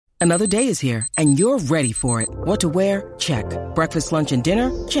Another day is here, and you're ready for it. What to wear? Check. Breakfast, lunch, and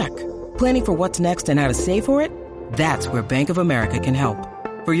dinner? Check. Planning for what's next and how to save for it? That's where Bank of America can help.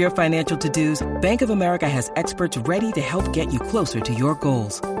 For your financial to-dos, Bank of America has experts ready to help get you closer to your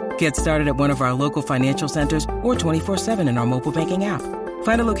goals. Get started at one of our local financial centers or 24/7 in our mobile banking app.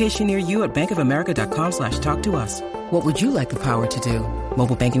 Find a location near you at bankofamerica.com/talktous. What would you like the power to do?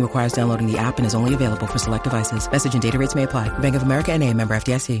 Mobile banking requires downloading the app and is only available for select devices. Message and data rates may apply. Bank of America N.A., member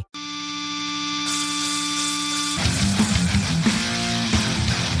FDIC.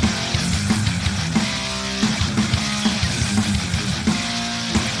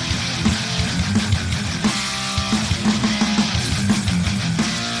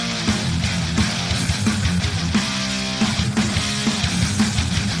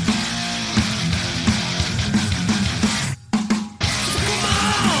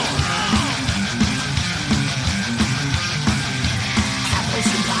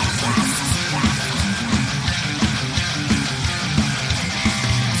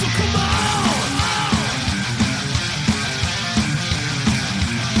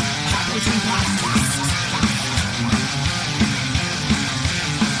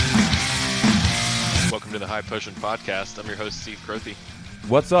 Potion Podcast. I'm your host, Steve Crothy.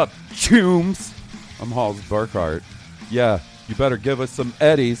 What's up, chooms? I'm Halls Burkhart. Yeah, you better give us some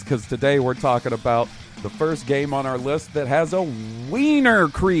eddies, because today we're talking about the first game on our list that has a wiener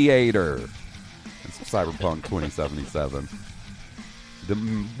creator. It's Cyberpunk 2077.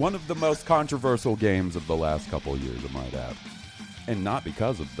 One of the most controversial games of the last couple of years, I might add. And not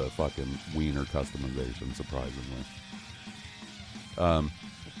because of the fucking wiener customization, surprisingly.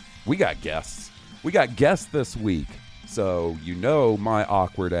 We got guests. We got guests this week, so you know my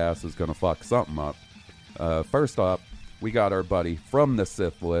awkward ass is going to fuck something up. First up, we got our buddy from the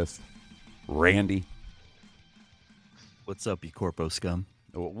Sith list, Randy. What's up, you corpo scum?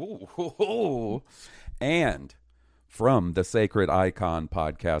 And from the Sacred Icon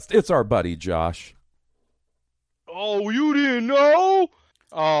podcast, it's our buddy Josh. Oh, you didn't know?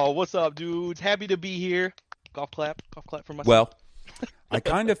 Oh, what's up, dudes? Happy to be here. Golf clap for myself. Well, I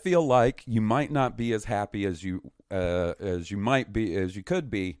kind of feel like you might not be as happy as you could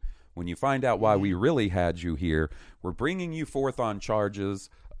be when you find out why we really had you here. We're bringing you forth on charges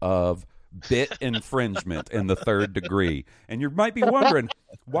of bit infringement in the 3rd degree, and you might be wondering,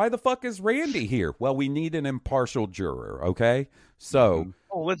 why the fuck is Randy here? Well, we need an impartial juror. Okay, so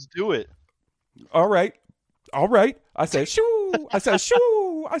let's do it. All right. I said shoo. I said shoo.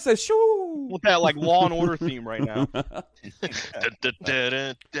 With that like Law and Order theme right now.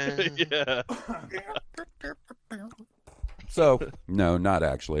 Yeah. So no, not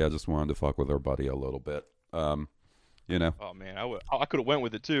actually. I just wanted to fuck with our buddy a little bit. You know. Oh man, I could have went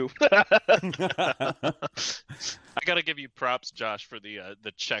with it too. I gotta give you props, Josh, for the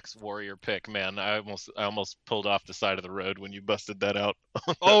Chex Warrior pick, man. I almost pulled off the side of the road when you busted that out.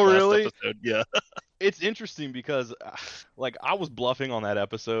 Oh really? Episode. Yeah. It's interesting because, like, I was bluffing on that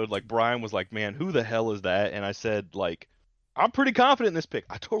episode. Like, Brian was like, man, who the hell is that? And I said, like, I'm pretty confident in this pick.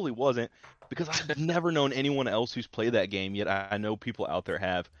 I totally wasn't, because I've never known anyone else who's played that game, yet I know people out there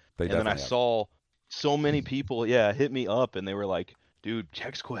have. And then I saw so many people, hit me up, and they were like, dude,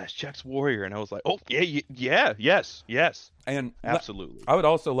 Chex Quest, Chex Warrior. And I was like, oh, yes. And absolutely. I would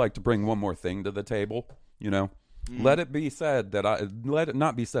also like to bring one more thing to the table, you know. Let it not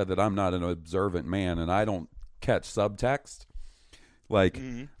be said that I'm not an observant man and I don't catch subtext. Like,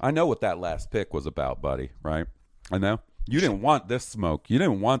 I know what that last pick was about, buddy, right? I know. You didn't want this smoke. You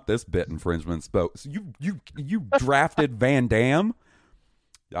didn't want this bit infringement smoke. So you drafted Van Damme.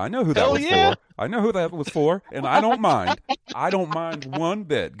 I know who that was for. I know who that was for, and I don't mind. I don't mind one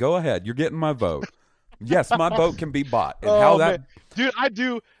bit. Go ahead. You're getting my vote. Yes, my vote can be bought. And man. Dude, I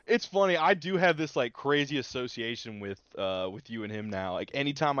do. It's funny. I do have this like crazy association with you and him now. Like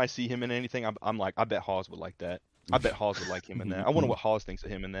anytime I see him in anything, I'm like, I bet Hawes would like that. I bet Hawes would like him in that. I wonder what Hawes thinks of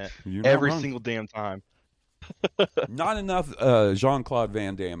him in that. Every single damn time. Not enough Jean-Claude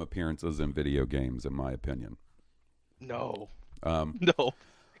Van Damme appearances in video games, in my opinion. No. No.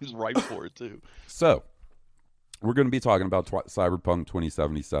 He's right for it too. So, we're going to be talking about Cyberpunk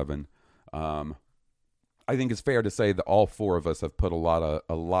 2077. I think it's fair to say that all four of us have put a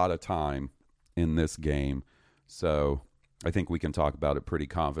lot of time in this game, so I think we can talk about it pretty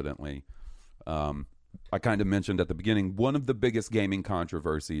confidently. I kind of mentioned at the beginning, one of the biggest gaming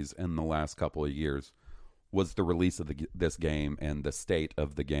controversies in the last couple of years was the release of this game and the state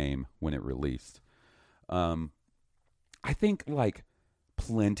of the game when it released. I think like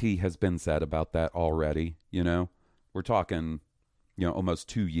plenty has been said about that already. You know, we're talking, almost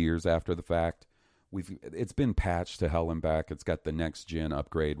 2 years after the fact. it's been patched to hell and back. It's got the next gen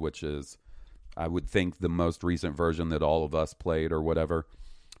upgrade, which is, I would think, the most recent version that all of us played or whatever.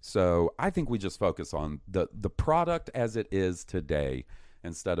 So I think we just focus on the product as it is today,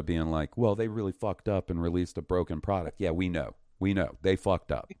 instead of being like, well, they really fucked up and released a broken product. Yeah, we know they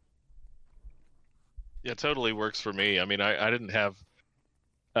fucked up. Yeah, totally works for me. I mean, I didn't have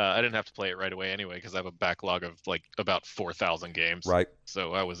to play it right away anyway because I have a backlog of like about 4,000 games. Right.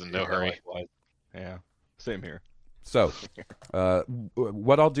 So I was in no hurry. Likewise. Yeah, same here. So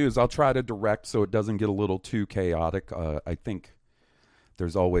what I'll do is I'll try to direct so it doesn't get a little too chaotic. I think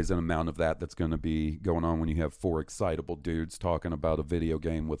there's always an amount of that's going to be going on when you have 4 excitable dudes talking about a video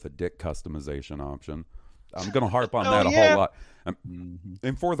game with a dick customization option. I'm going to harp on that a whole lot.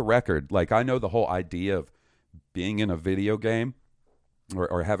 And for the record, like, I know the whole idea of being in a video game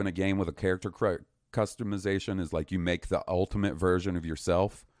or having a game with a character customization is like you make the ultimate version of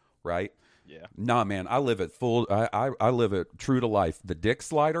yourself, right? Yeah. Nah, man, I live it full. I live it true to life. The dick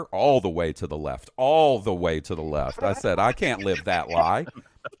slider all the way to the left, all the way to the left. I said I can't live that lie.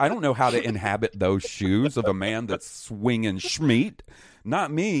 I don't know how to inhabit those shoes of a man that's swinging schmeat.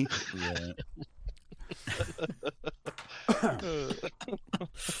 Not me. Yeah.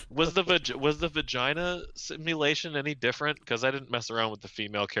 Was the vagina simulation any different? Because I didn't mess around with the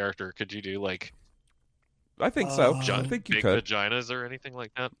female character. Could you do like? I think so. Uh, I think you big could. vaginas or anything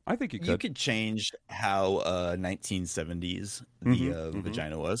like that? I think you You could. could change how 1970s the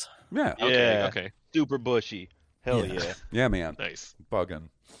vagina was. Yeah. Yeah. Okay. Super bushy. Hell Yeah. yeah. Yeah, man. Nice. Bugging.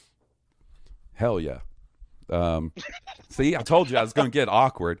 Hell yeah. See, I told you I was going to get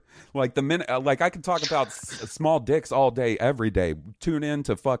awkward. Like the minute, like I could talk about small dicks all day, every day. Tune in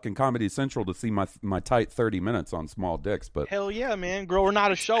to fucking Comedy Central to see my tight 30 minutes on small dicks. But Hell yeah, man. Grower,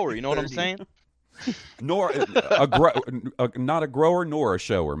 not a shower. You know what I'm saying? nor not a grower nor a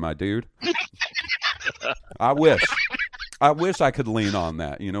shower, my dude. I wish I could lean on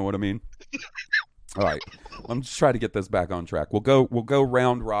that. You know what I mean? All right, I'm just trying to get this back on track. We'll go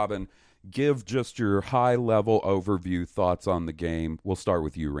round robin. Give just your high level overview thoughts on the game. We'll start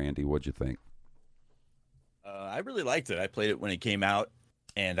with you, Randy. What'd you think? I really liked it. I played it when it came out,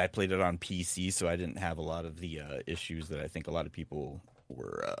 and I played it on PC, so I didn't have a lot of the issues that I think a lot of people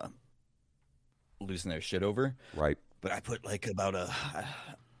were losing their shit over. Right. But I put like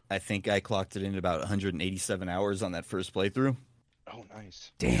I think I clocked it in about 187 hours on that first playthrough. Oh,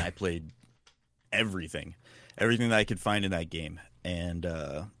 nice. And I played everything that I could find in that game, and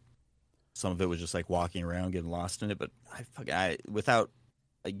some of it was just like walking around, getting lost in it. But I without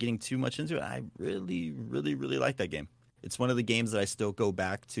getting too much into it, I really, really, really like that game. It's one of the games that I still go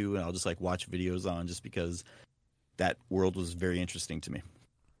back to, and I'll just like watch videos on, just because that world was very interesting to me.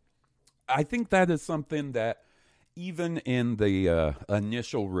 I think that is something that even in the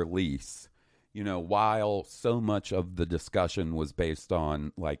initial release, you know, while so much of the discussion was based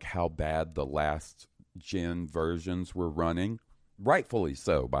on like how bad the last gen versions were running, rightfully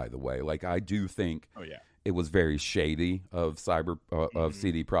so, by the way. Like, I do think it was very shady of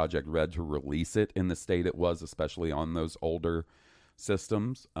CD Projekt Red to release it in the state it was, especially on those older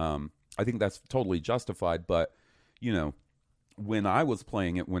systems. I think that's totally justified, but you know, when I was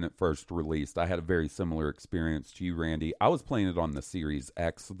playing it when it first released, I had a very similar experience to you, Randy. I was playing it on the Series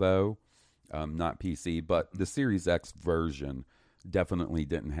X, though, not PC, but the Series X version definitely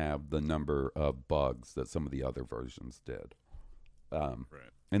didn't have the number of bugs that some of the other versions did.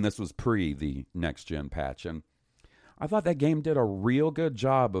 And this was pre the next-gen patch. And I thought that game did a real good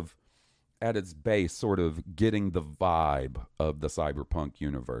job of, at its base, sort of getting the vibe of the Cyberpunk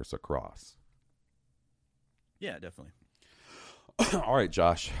universe across. Yeah, definitely. All right,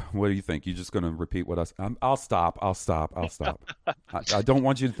 Josh, what do you think? You just going to repeat what I'll stop. I don't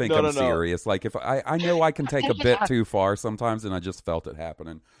want you to think I'm serious. Like, if I know I can take a bit too far sometimes, and I just felt it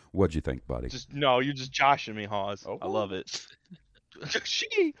happening. What'd you think, buddy? You're just joshing me, Hawes. Oh. I love it.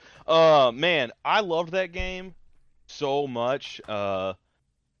 Man, I loved that game so much. I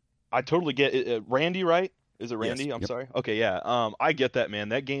totally get it. Randy, right? Is it Randy? Yes. I'm Yep. sorry. Okay, yeah. I get that, man.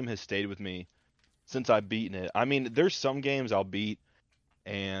 That game has stayed with me since I've beaten it. I mean, there's some games I'll beat,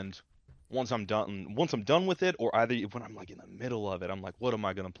 and once I'm done with it, or either when I'm like in the middle of it, I'm like, what am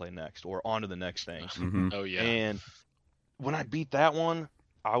I gonna play next, or on to the next thing. Mm-hmm. Oh yeah. And when I beat that one,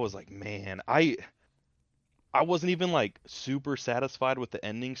 I was like, man, I wasn't even like super satisfied with the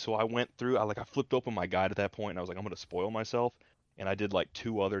ending, so I went through. I flipped open my guide at that point, and I was like, I'm gonna spoil myself, and I did like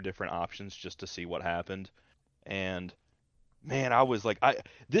 2 other different options just to see what happened, and man, I was like,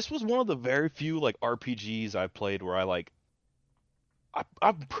 this was one of the very few like RPGs I've played where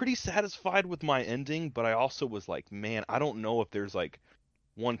I'm pretty satisfied with my ending, but I also was like, man, I don't know if there's like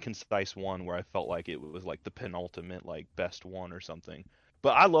one concise one where I felt like it was like the penultimate like best one or something.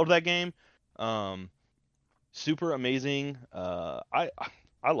 But I love that game. Super amazing. I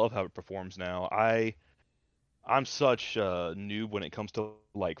love how it performs now. I'm such a noob when it comes to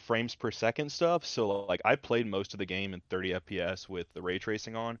like frames per second stuff. So like I played most of the game in 30 FPS with the ray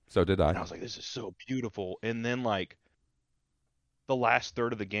tracing on. So did I. And I was like, this is so beautiful. And then like the last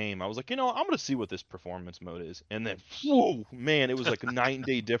third of the game, I was like, I'm gonna see what this performance mode is. And then, whoa, man, it was like a night and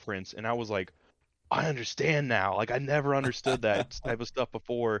day difference. And I was like, I understand now. Like I never understood that type of stuff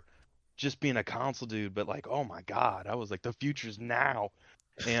before, just being a console dude. But like, oh my god, I was like, the future's now.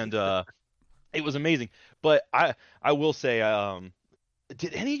 And it was amazing. But I will say,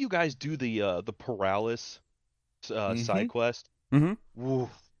 did any of you guys do the Paralis side quest? Mm-hmm. Woo.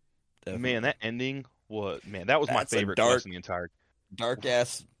 Definitely. Man, that ending that was my That's a favorite dark- quest in the entire. Dark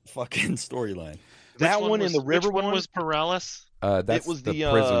ass fucking storyline. That one in the river which one one was Paralis? That's was the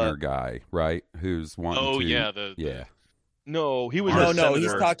the, prisoner guy, right? Who's wanting Oh to... yeah, yeah. No, he was. No, the No,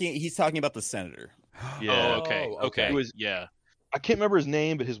 senator. he's talking about the senator. Yeah. Oh, okay. Oh, okay. Okay. It was- yeah. I can't remember his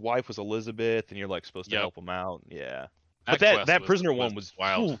name, but his wife was Elizabeth, and you're like supposed to Yep. help him out. Yeah. That But quest that was- prisoner was one was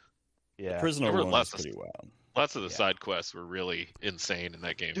wild. ooh, yeah. Prisoner There were one lots was of- pretty wild. Lots of the Yeah. side quests were really insane in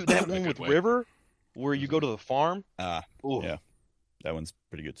that game. Dude, that in a one good with way. River, where you go to the farm. Ah, Ooh. yeah. That one's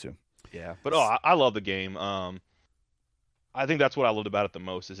pretty good too. Yeah, but I love the game. I think that's what I loved about it the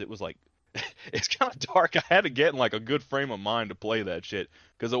most. Is it was like, it's kind of dark. I had to get in like a good frame of mind to play that shit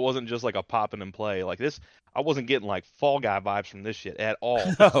because it wasn't just like a popping and play like this. I wasn't getting like Fall Guy vibes from this shit at all.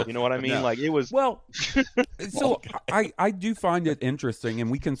 No. You know what I mean? No. Like it was. Well, so I do find it interesting, and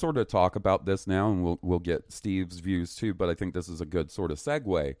we can sort of talk about this now, and we'll get Steve's views too. But I think this is a good sort of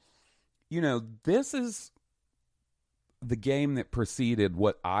segue. This is the game that preceded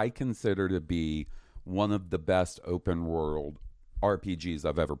what I consider to be one of the best open world RPGs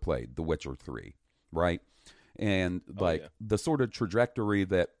I've ever played, The Witcher 3, right? And like yeah. the sort of trajectory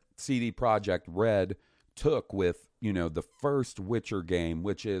that CD Projekt Red took with, the first Witcher game,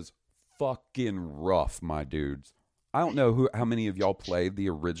 which is fucking rough, my dudes. I don't know how many of y'all played the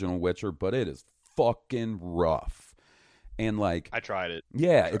original Witcher, but it is fucking rough. And like I tried it.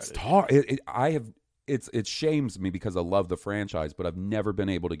 yeah, tried it's it. hard. It shames me because I love the franchise, but I've never been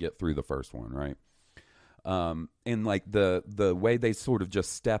able to get through the first one, right? And like the way they sort of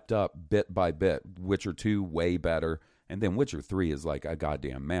just stepped up bit by bit. Witcher 2 way better, and then Witcher 3 is like a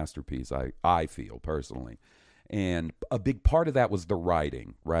goddamn masterpiece. I feel personally, and a big part of that was the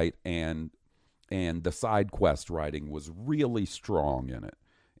writing, right? And the side quest writing was really strong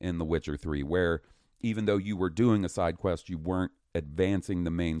in The Witcher 3, where even though you were doing a side quest, you weren't advancing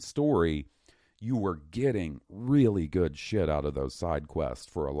the main story. You were getting really good shit out of those side quests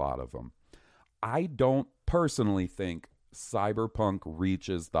for a lot of them. I don't personally think Cyberpunk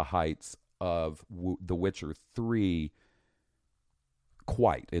reaches the heights of The Witcher 3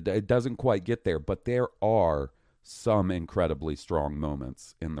 quite. It doesn't quite get there, but there are some incredibly strong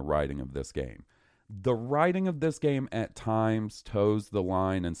moments in the writing of this game. The writing of this game at times toes the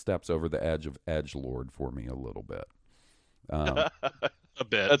line and steps over the edge of edgelord for me a little bit. A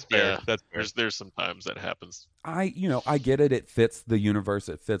bit. That's fair. Yeah. That's fair. There's some times that happens. I get it. It fits the universe.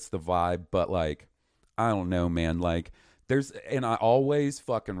 It fits the vibe. But like, I don't know, man. Like, and I always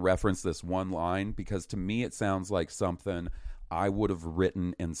fucking reference this one line because to me it sounds like something I would have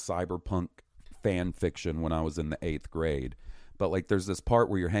written in cyberpunk fan fiction when I was in the 8th grade. But like, there's this part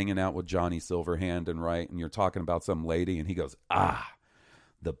where you're hanging out with Johnny Silverhand and you're talking about some lady, and he goes,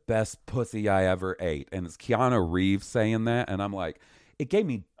 the best pussy I ever ate. And it's Keanu Reeves saying that. And I'm like, it gave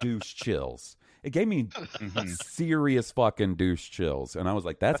me douche chills. It gave me serious fucking douche chills. And I was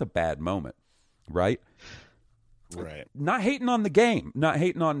like, that's a bad moment, right? Right. Not hating on the game, not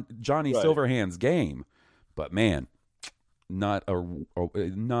hating on Johnny Right. Silverhand's game, but man, not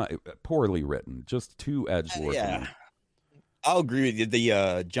poorly written, just too edgelord. Yeah. I'll agree with you.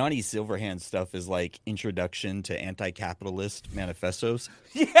 The Johnny Silverhand stuff is like introduction to anti-capitalist manifestos.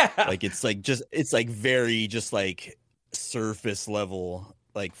 Yeah. Like it's like very just like surface level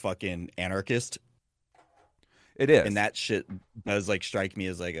like fucking anarchist. It is. And that shit does like strike me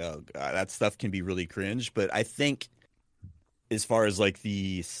as like, oh god, that stuff can be really cringe. But I think as far as like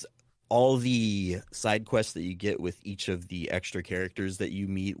all the side quests that you get with each of the extra characters that you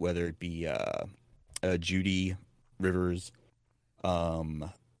meet, whether it be Judy, Rivers,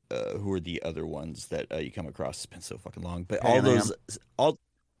 who are the other ones that you come across? It's been so fucking long. But all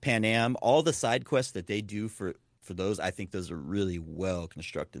Pan Am, all the side quests that they do for those, I think those are really well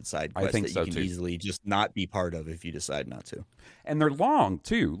constructed side quests think that so, you can too. easily just not be part of if you decide not to. And they're long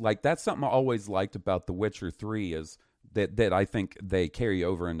too. Like, that's something I always liked about The Witcher 3 is that I think they carry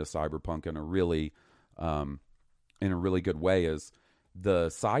over into Cyberpunk in a really good way is the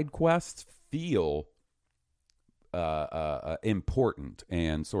side quests feel important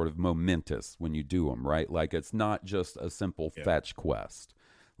and sort of momentous when you do them, right? Like it's not just a simple fetch quest.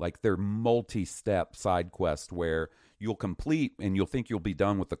 Like they're multi-step side quests where you'll complete and you'll think you'll be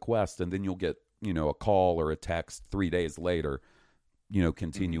done with the quest, and then you'll get, a call or a text 3 days later,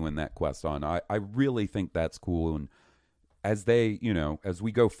 continuing that quest on. I really think that's cool. And as they, as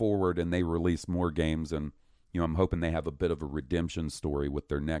we go forward and they release more games, and, I'm hoping they have a bit of a redemption story with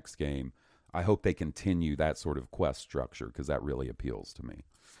their next game, I hope they continue that sort of quest structure, because that really appeals to me.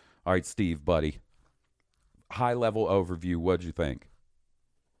 All right, Steve, buddy, high-level overview, what'd you think?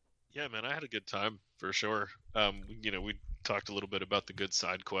 Yeah, man, I had a good time for sure. We talked a little bit about the good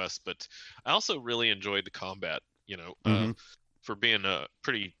side quests, but I also really enjoyed the combat. For being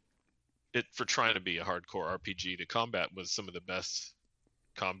for trying to be a hardcore RPG, the combat was some of the best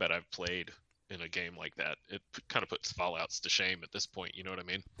combat I've played in a game like that. It kind of puts Fallouts to shame at this point. You know what I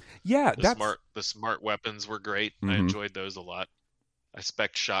mean? Yeah, the smart weapons were great. I enjoyed those a lot. I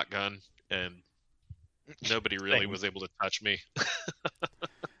spec'd shotgun, and nobody really was able to touch me.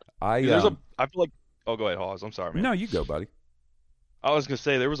 I feel like. Oh, go ahead, Hawes. I'm sorry, man. No, you go, buddy. I was gonna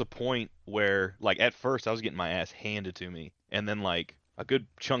say there was a point where, like, at first I was getting my ass handed to me, and then like a good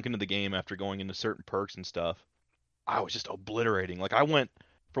chunk into the game, after going into certain perks and stuff, I was just obliterating. Like I went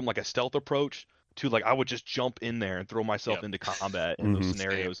from like a stealth approach to like I would just jump in there and throw myself into combat in those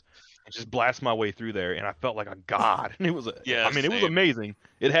scenarios and just blast my way through there, and I felt like a god. And it was it was amazing.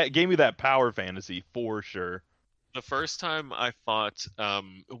 It gave me that power fantasy for sure. The first time I fought,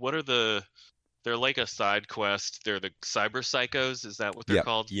 they're like a side quest. They're the Cyber Psychos. Is that what they're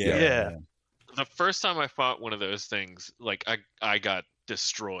called? Yeah. The first time I fought one of those things, like I got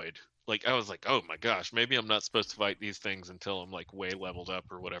destroyed. Like I was like, oh my gosh, maybe I'm not supposed to fight these things until I'm like way leveled up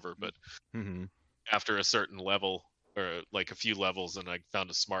or whatever. But after a certain level, or like a few levels, and I found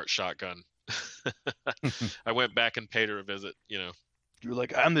a smart shotgun, I went back and paid her a visit. You're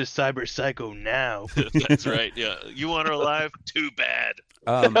like, I'm the Cyber Psycho now. That's right. Yeah. You want her alive? Too bad.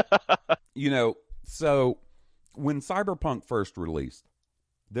 So when Cyberpunk first released,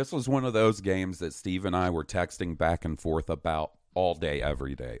 this was one of those games that Steve and I were texting back and forth about all day,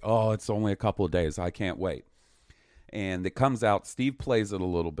 every day. Oh, it's only a couple of days. I can't wait. And it comes out, Steve plays it a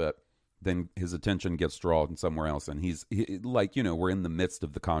little bit, then his attention gets drawn somewhere else. And we're in the midst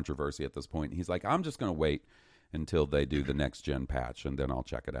of the controversy at this point. He's like, I'm just going to wait until they do the next gen patch, and then I'll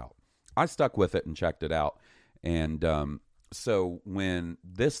check it out. I stuck with it and checked it out. And so when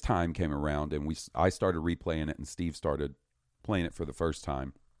this time came around and I started replaying it and Steve started playing it for the first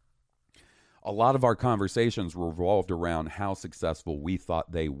time, a lot of our conversations revolved around how successful we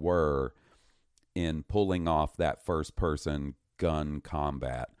thought they were in pulling off that first-person gun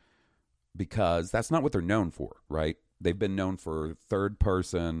combat, because that's not what they're known for, right? They've been known for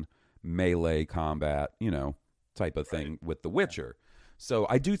third-person melee combat, type of thing with The Witcher. So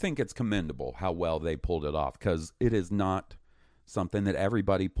I do think it's commendable how well they pulled it off, because it is not something that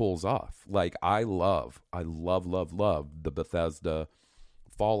everybody pulls off. Like I love the Bethesda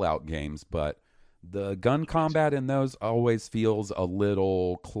Fallout games, but the gun combat in those always feels a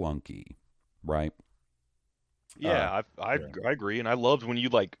little clunky, right? Yeah, I agree, and I loved when you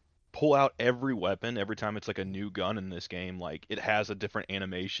like pull out every weapon every time it's like a new gun in this game. Like it has a different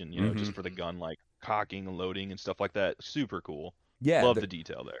animation, just for the gun, like cocking and loading and stuff like that. Super cool. Yeah, love the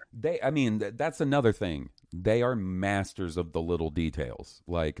detail there. That's another thing. They are masters of the little details.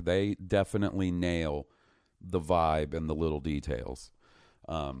 Like they definitely nail the vibe and the little details.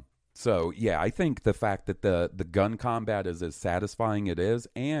 So yeah, I think the fact that the gun combat is as satisfying it is,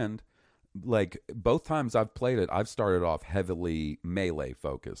 and like both times I've played it, I've started off heavily melee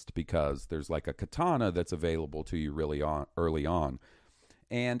focused, because there's like a katana that's available to you early on,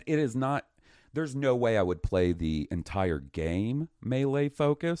 and it is not. There's no way I would play the entire game melee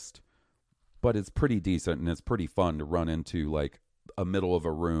focused, but it's pretty decent and it's pretty fun to run into like a middle of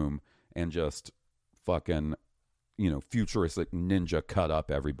a room and just fucking, futuristic ninja cut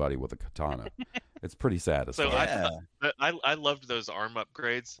up everybody with a katana. It's pretty satisfying. So I loved those arm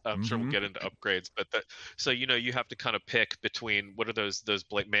upgrades. I'm sure we'll get into upgrades, but you have to kind of pick between, what are those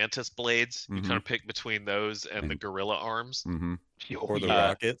mantis blades? You kind of pick between those and the gorilla arms. Or the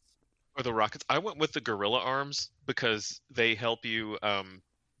rockets. Or the rockets. I went with the gorilla arms because they help you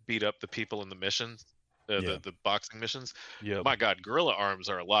beat up the people in the missions, the boxing missions. Yeah. My God, gorilla arms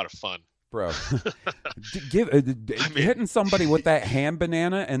are a lot of fun, bro. Hitting somebody with that hand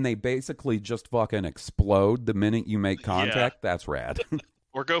banana and they basically just fucking explode the minute you make contact. That's rad.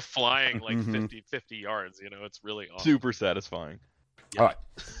 or go flying like Mhm. 50 yards. You know, it's really awesome. Super satisfying. All right.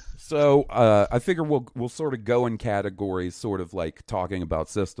 So I figure we'll sort of go in categories, sort of like talking about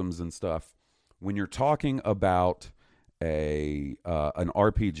systems and stuff. When you're talking about an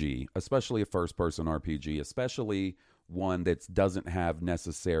RPG, especially a first person RPG, especially one that doesn't have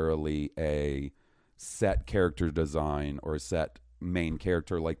necessarily a set character design or a set main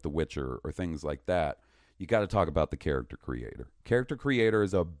character like The Witcher or things like that, you got to talk about the character creator. Character creator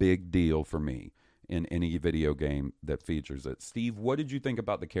is a big deal for me in any video game that features it. Steve, what did you think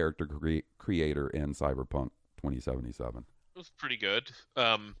about the character creator in Cyberpunk 2077? It was pretty good.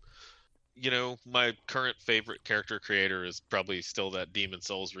 You know, my current favorite character creator is probably still that Demon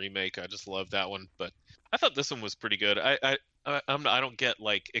Souls remake. I just love that one, but I thought this one was pretty good. I don't get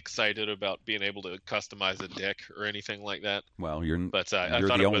like excited about being able to customize a dick or anything like that. Well, you're But you're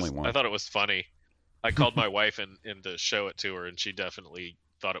thought the it only was one. I thought it was funny. I called my wife and to show it to her, and she definitely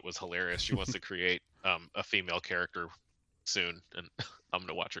thought it was hilarious. She wants to create a female character soon, and I'm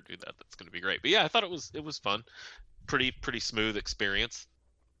gonna watch her do that. That's gonna be great. But yeah, I thought it was fun. Pretty smooth experience.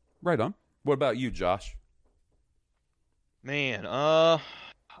 Right on. What about you, Josh? Man, I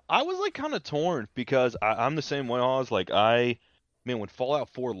was like kind of torn because I'm the same way. I was like, when Fallout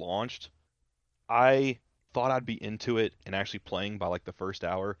 4 launched, I thought I'd be into it and actually playing by like the first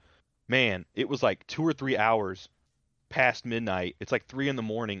hour. Man, it was like 2 or 3 hours past midnight. It's like 3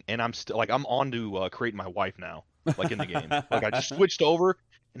 a.m, and I'm still like I'm on to create my wife now, like in the game. Like I just switched over,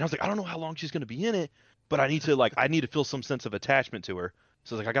 and I was like, I don't know how long she's gonna be in it, but I need to feel some sense of attachment to her.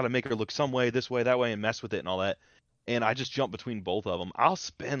 So like I got to make her look some way, this way, that way, and mess with it and all that. And I just jump between both of them. I'll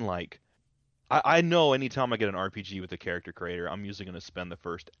spend like I know anytime I get an RPG with a character creator, I'm usually going to spend the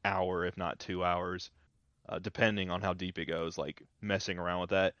first hour, if not 2 hours, depending on how deep it goes, like messing around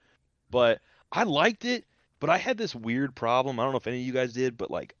with that. But I liked it, but I had this weird problem. I don't know if any of you guys did, but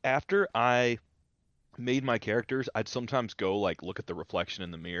like after I made my characters, I'd sometimes go like look at the reflection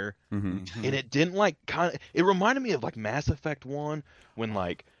in the mirror, Mm-hmm. and it didn't like it reminded me of like Mass Effect 1 when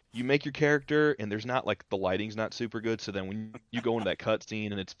like you make your character and there's not like the lighting's not super good, so then when you go into that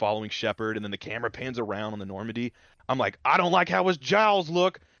cutscene and it's following Shepard and then the camera pans around on the Normandy, I'm like, I don't like how his jowls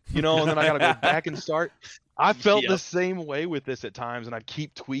look, and then I gotta go back and start. I felt the same way with this at times, and I'd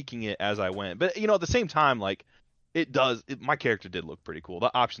keep tweaking it as I went. But at the same time, like my character did look pretty cool.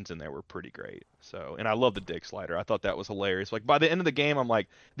 The options in there were pretty great. So, and I love the dick slider. I thought that was hilarious. Like by the end of the game, I'm like,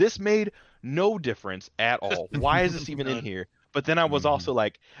 this made no difference at all. Why is this even in here? But then I was also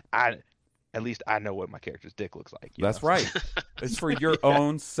like, at least I know what my character's dick looks like. That's right. It's for your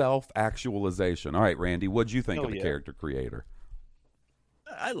own self-actualization. All right, Randy, what'd you think of the character creator?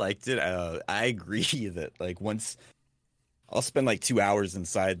 I liked it. I agree that like once I'll spend like 2 hours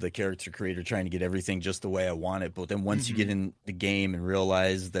inside the character creator trying to get everything just the way I want it. But then once you get in the game and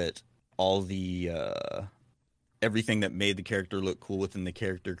realize that all the everything that made the character look cool within the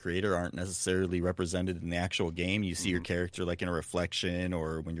character creator aren't necessarily represented in the actual game. You see your character like in a reflection,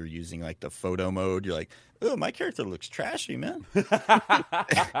 or when you're using like the photo mode, you're like, oh, my character looks trashy, man.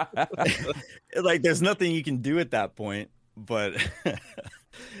 Like there's nothing you can do at that point. But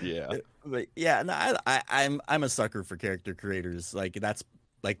but yeah, no, I'm a sucker for character creators. Like that's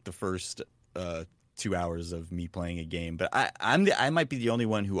like the first 2 hours of me playing a game. But I might be the only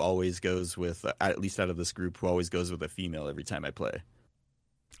one who always goes with, at least out of this group, who always goes with a female every time I play.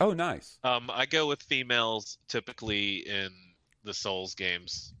 Oh, nice. I go with females typically in the Souls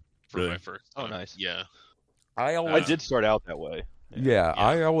games for my first time. Oh, nice. Yeah. I did start out that way. Yeah,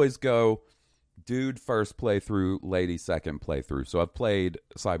 I always go dude first playthrough, lady second playthrough. So I've played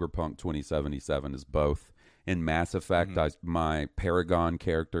Cyberpunk 2077 as both. In Mass Effect, my Paragon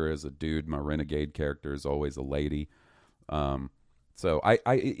character is a dude. My Renegade character is always a lady. So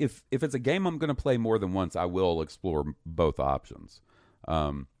if it's a game I'm going to play more than once, I will explore both options.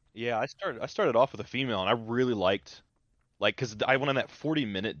 Yeah, I started off with a female, and I really liked, because I went on that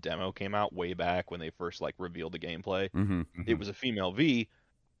 40-minute demo came out way back when they first revealed the gameplay. It was a female V,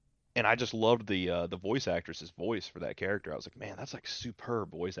 and I just loved the voice actress's voice for that character. I was like, man, that's like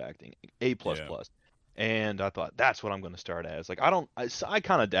superb voice acting, A++. And I thought that's what I'm going to start as. I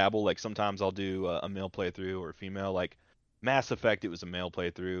kind of dabble. Like sometimes I'll do a male playthrough or a female. Like Mass Effect, it was a male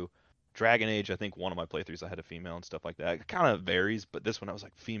playthrough. Dragon Age, I think one of my playthroughs I had a female and stuff like that. It kind of varies, but this one I was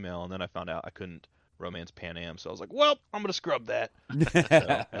like female, and then I found out I couldn't romance Pan Am, so I was like, well, I'm going to scrub that. And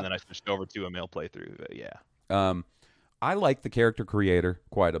then I switched over to a male playthrough. But yeah. I like the character creator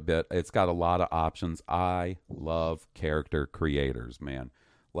quite a bit. It's got a lot of options. I love character creators, man.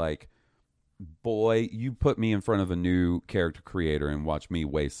 Like, boy, you put me in front of a new character creator and watch me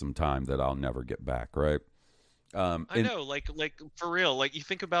waste some time that I'll never get back, right? I know, like for real. Like you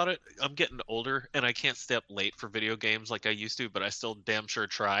think about it, I'm getting older and I can't stay up late for video games like I used to, but I still damn sure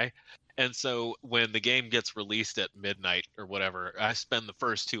try. And so when the game gets released at midnight or whatever, I spend the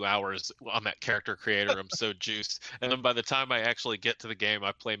first 2 hours on that character creator. I'm so juiced, and then by the time I actually get to the game,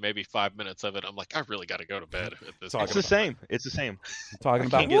 I play maybe 5 minutes of it. I'm like, I really got to go to bed at this Talking It's point. the same. It's the same. Talking I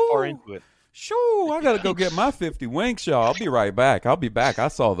about can't get far "Woo, into it. shoo, I gotta go get my 50 winks, y'all. I'll be right back. I'll be back. I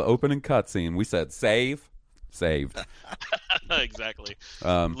saw the opening cutscene. We said save, saved. Exactly.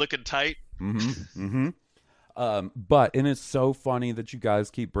 Um, Looking tight. but and it's so funny that you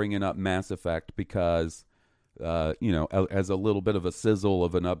guys keep bringing up Mass Effect because, as a little bit of a sizzle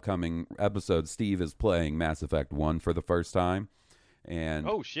of an upcoming episode, Steve is playing Mass Effect 1 for the first time, and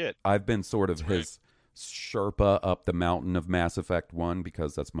Oh shit. I've been sort of That's right. his Sherpa up the mountain of Mass Effect 1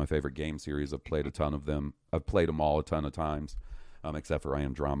 because that's my favorite game series. I've played a ton of them. I've played them all a ton of times, except for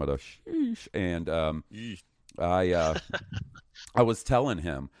Andromeda. Sheesh. And I was telling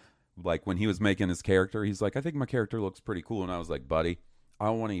him, like, when he was making his character, he's like, I think my character looks pretty cool. And I was like, buddy, I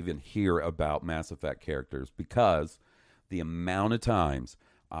don't want to even hear about Mass Effect characters because the amount of times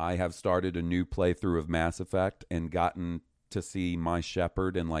I have started a new playthrough of Mass Effect and gotten to see my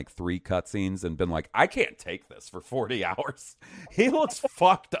Shepard in like 3 cutscenes and been like, I can't take this for 40 hours. He looks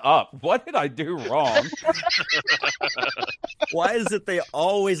fucked up. What did I do wrong? Why is it they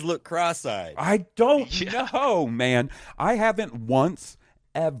always look cross-eyed? I don't know, man. I haven't once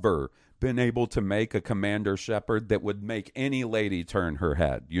ever been able to make a Commander Shepard that would make any lady turn her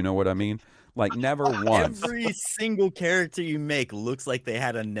head. You know what I mean? Like, never once. Every single character you make looks like they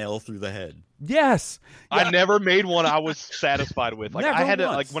had a nail through the head. Yes. I never made one I was satisfied with. Like Never I had to,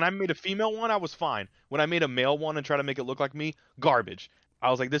 like once. when I made a female one, I was fine. When I made a male one and tried to make it look like me, garbage. I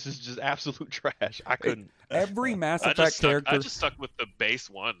was like, this is just absolute trash. I couldn't. Every Mass I Effect character. just stuck with the base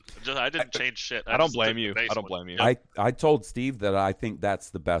one. I didn't change shit. I don't just blame did the you. base I don't one. blame you. Yep. I told Steve that I think that's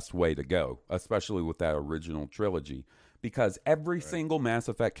the best way to go, especially with that original trilogy, because every single Mass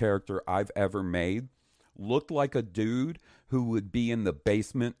Effect character I've ever made looked like a dude who would be in the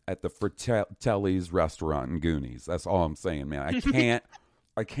basement at the Fratelli's restaurant in Goonies. That's all I'm saying, man.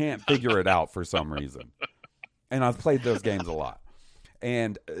 I can't figure it out for some reason. And I've played those games a lot.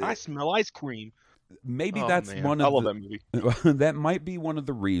 And I smell ice cream. maybe Oh, that's man. one I of love the, that movie. that might be one of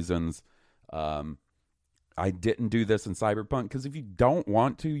the reasons I didn't do this in Cyberpunk, because if you don't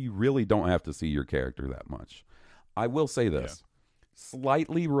want to, you really don't have to see your character that much. I will say this,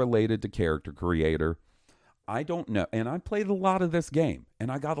 slightly related to character creator. I don't know, and I played a lot of this game,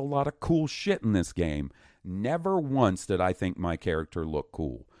 and I got a lot of cool shit in this game. Never once did I think my character looked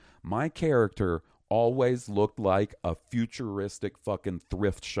cool. My character always looked like a futuristic fucking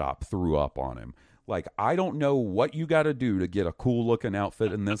thrift shop threw up on him. Like, I don't know what you got to do to get a cool looking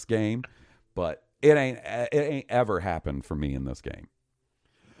outfit in this game, but it ain't ever happened for me in this game.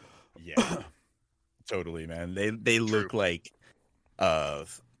 Yeah, totally, man. They look like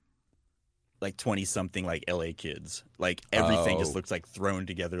 20 something like LA kids. Like everything just Oh. looks like thrown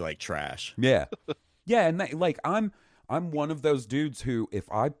together like trash. Yeah. Yeah, and like I'm one of those dudes who,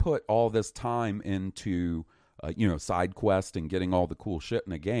 if I put all this time into side quest and getting all the cool shit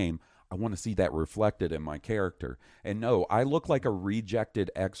in a game, I want to see that reflected in my character. And no, I look like a rejected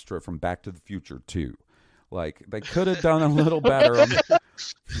extra from Back to the Future 2. Like, they could have done a little better.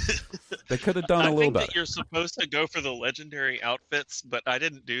 They could have done a I little think better. that you're supposed to go for the legendary outfits, but I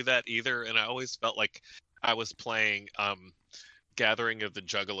didn't do that either, and I always felt like I was playing Gathering of the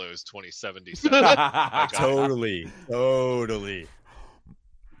Juggalos 2077. Totally.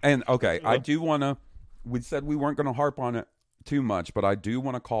 And okay, I do want to. We said we weren't going to harp on it too much, but I do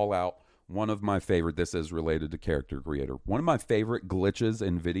want to call out one of my favorite. This is related to character creator. One of my favorite glitches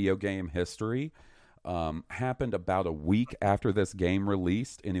in video game history happened about a week after this game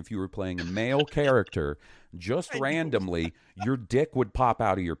released. And if you were playing a male character, just randomly, your dick would pop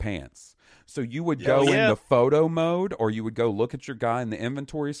out of your pants. So you would go in the photo mode, or you would go look at your guy in the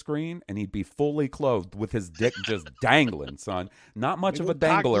inventory screen, and he'd be fully clothed with his dick just dangling, son. Not much of a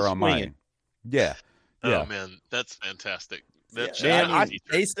dangler on mine. Yeah. Yeah. Oh man, that's fantastic. That shit Yeah, was I easy.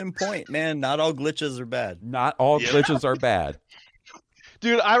 case in point, man. Not all glitches are bad. Not all Yeah. glitches are bad.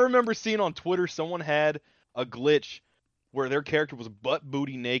 Dude, I remember seeing on Twitter someone had a glitch where their character was butt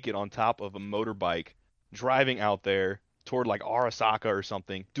booty naked on top of a motorbike driving out there toward like Arasaka or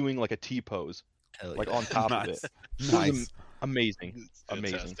something, doing like a T pose, Hell like yeah. on top of Nice. it. It was Nice. amazing. It's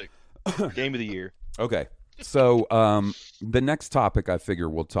Amazing. fantastic. Game of the year. Okay. So the next topic I figure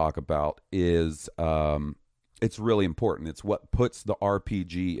we'll talk about is it's really important. It's what puts the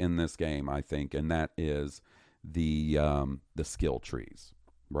RPG in this game, I think, and that is the skill trees,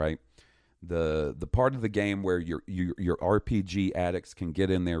 right? the part of the game where your RPG addicts can get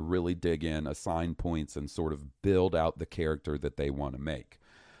in there, really dig in, assign points, and sort of build out the character that they want to make.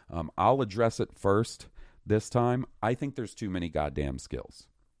 I'll address it first this time. I think there's too many goddamn skills.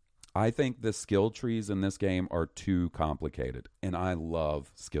 I think the skill trees in this game are too complicated, and I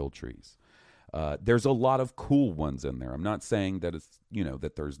love skill trees. There's a lot of cool ones in there. I'm not saying that it's,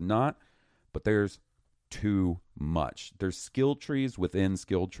 that there's not, but there's too much. There's skill trees within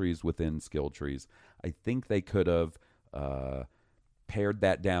skill trees within skill trees. I think they could have pared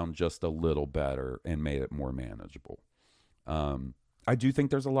that down just a little better and made it more manageable. I do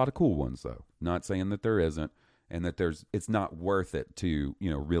think there's a lot of cool ones, though. Not saying that there isn't, and that it's not worth it to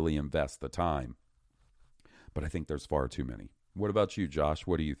really invest the time. But I think there's far too many. What about you, Josh?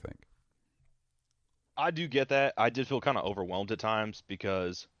 What do you think? I do get that. I did feel kind of overwhelmed at times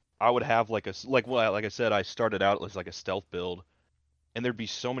because I would have like I said, I started out as like a stealth build, and there'd be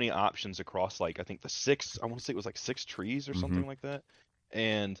so many options across I think I want to say it was like 6 trees or something like that,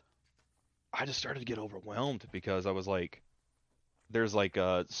 and I just started to get overwhelmed because I was like, there's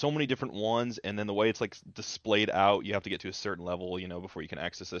so many different ones, and then the way it's displayed out, you have to get to a certain level, before you can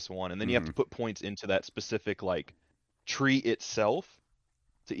access this one, and then you have to put points into that specific tree itself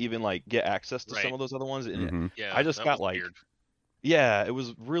to even get access to some of those other ones. And Yeah, I just that got was weird. yeah, it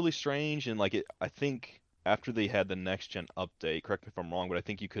was really strange, and I think after they had the next gen update, correct me if I'm wrong, but I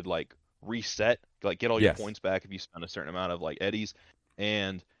think you could reset, get all your points back if you spend a certain amount of eddies,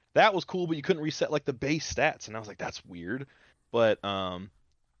 and that was cool, but you couldn't reset the base stats, and I was like, that's weird. But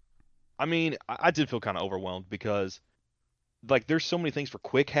I mean, I did feel kind of overwhelmed because there's so many things for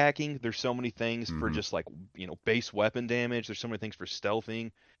quick hacking, there's so many things for just base weapon damage, there's so many things for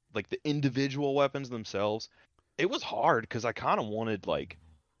stealthing, the individual weapons themselves. It was hard because I kind of wanted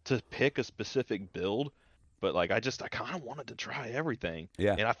to pick a specific build, but I kind of wanted to try everything.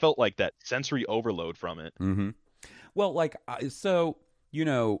 Yeah. And I felt that sensory overload from it. Well, so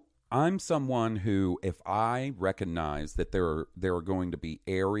I'm someone who, if I recognize that there are going to be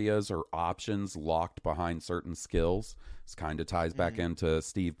areas or options locked behind certain skills, this kind of ties back into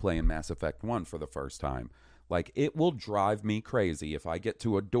Steve playing Mass Effect 1 for the first time. It will drive me crazy if I get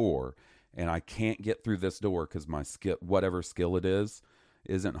to a door and I can't get through this door because my skill, whatever skill it is,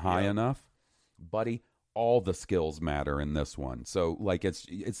 isn't high enough. Buddy, all the skills matter in this one. So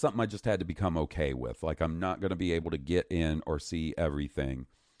it's something I just had to become okay with. I'm not going to be able to get in or see everything,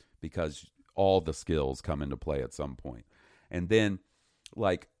 because all the skills come into play at some point. And then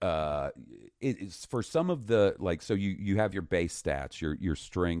it's for some of the so you have your base stats, your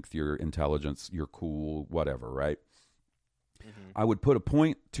strength, your intelligence, your cool, whatever, right? I would put a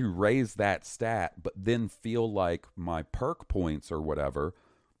point to raise that stat, but then feel like my perk points or whatever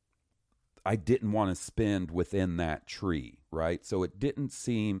I didn't want to spend within that tree, right? So it didn't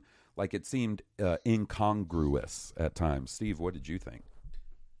seem it seemed incongruous at times. Steve, what did you think?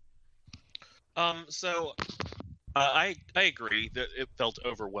 So I agree that it felt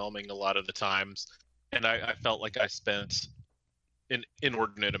overwhelming a lot of the times, and I felt like I spent an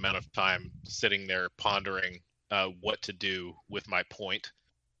inordinate amount of time sitting there pondering what to do with my point.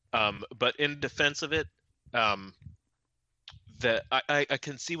 But in defense of it, that I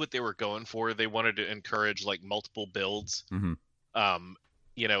can see what they were going for. They wanted to encourage multiple builds. And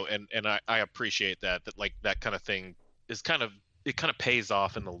I appreciate that that kind of thing is it kind of pays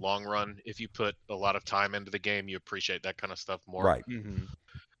off in the long run. If you put a lot of time into the game, you appreciate that kind of stuff more. Right.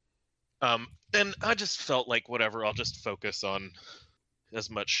 And I just felt whatever, I'll just focus on as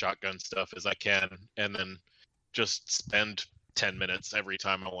much shotgun stuff as I can, and then just spend 10 minutes every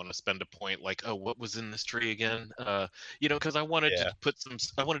time I want to spend a point oh, what was in this tree again? Because I wanted to put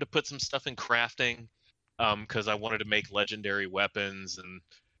some stuff in crafting, because I wanted to make legendary weapons and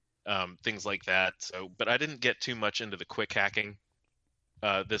things like that. So, but I didn't get too much into the quick hacking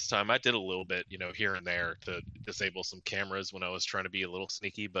this time. I did a little bit, here and there to disable some cameras when I was trying to be a little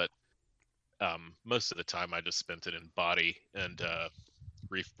sneaky, but most of the time I just spent it in body and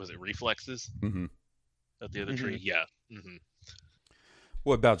was it reflexes? At the other tree? Yeah.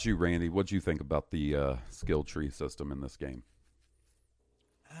 What about you, Randy? What do you think about the skill tree system in this game?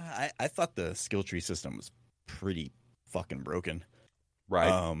 I thought the skill tree system was pretty fucking broken.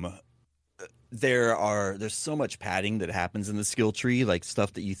 Right. There's so much padding that happens in the skill tree,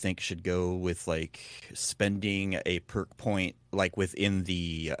 stuff that you think should go with spending a perk point within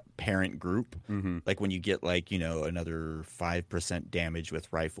the parent group. When you get another 5% damage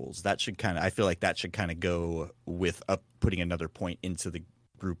with rifles, that should I feel like that should go with putting another point into the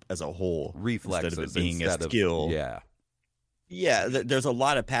group as a whole, reflexes instead of it being a skill. Yeah, there's a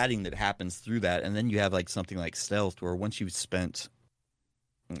lot of padding that happens through that, and then you have something like stealth, where once you've spent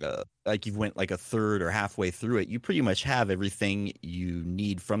like you've went like a third or halfway through it, you pretty much have everything you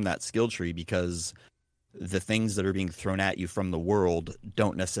need from that skill tree, because the things that are being thrown at you from the world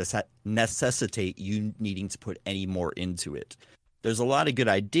don't necessitate you needing to put any more into it. There's a lot of good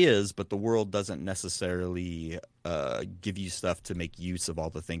ideas, but the world doesn't necessarily give you stuff to make use of all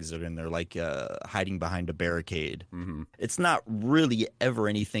the things that are in there, like hiding behind a barricade. Mm-hmm. It's not really ever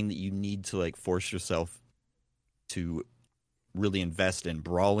anything that you need to like force yourself to really invest in.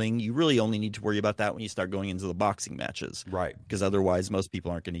 Brawling, you really only need to worry about that when you start going into the boxing matches, Right. because otherwise most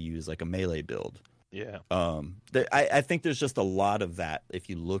people aren't going to use like a melee build. Yeah. I think there's just a lot of that if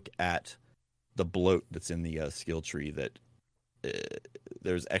you look at the bloat that's in the skill tree, that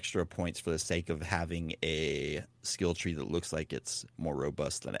there's extra points for the sake of having a skill tree that looks like it's more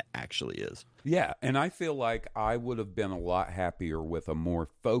robust than it actually is. Yeah, and I feel like I would have been a lot happier with a more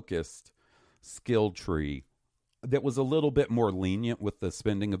focused skill tree that was a little bit more lenient with the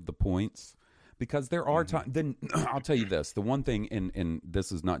spending of the points, because there are times. Then I'll tell you this: the one thing, and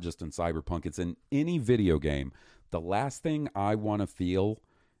this is not just in Cyberpunk; it's in any video game. The last thing I want to feel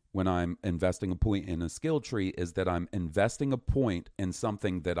when I'm investing a point in a skill tree is that I'm investing a point in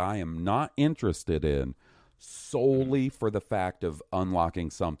something that I am not interested in, solely for the fact of unlocking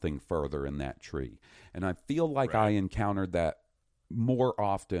something further in that tree. And I feel like I encountered that more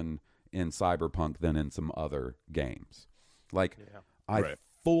often in Cyberpunk than in some other games. Like, I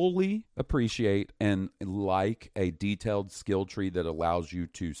fully appreciate and like a detailed skill tree that allows you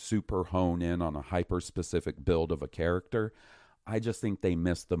to super hone in on a hyper-specific build of a character. I just think they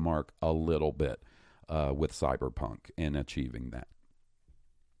missed the mark a little bit with Cyberpunk in achieving that.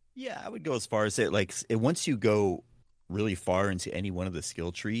 Yeah, I would go as far as say, like, once you go really far into any one of the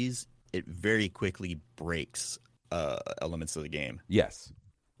skill trees, it very quickly breaks elements of the game. Yes.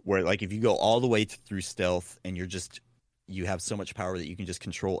 Where, like, if you go all the way through stealth and you have so much power that you can just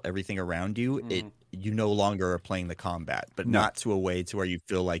control everything around you, you no longer are playing the combat, but not to a way to where you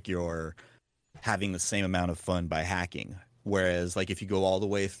feel like you're having the same amount of fun by hacking. Whereas, like, if you go all the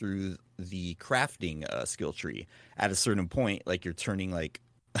way through the crafting skill tree, at a certain point, like, you're turning, like,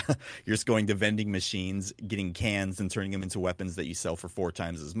 you're just going to vending machines, getting cans, and turning them into weapons that you sell for 4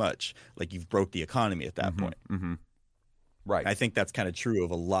 times as much. Like, you've broke the economy at that point. Mm-hmm. Right. I think that's kind of true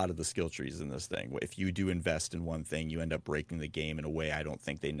of a lot of the skill trees in this thing. If you do invest in one thing, you end up breaking the game in a way I don't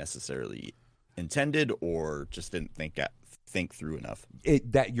think they necessarily intended, or just didn't think through enough.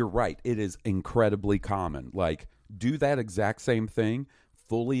 That you're right. It is incredibly common. Like, do that exact same thing,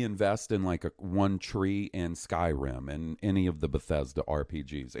 fully invest in like one tree in Skyrim and any of the Bethesda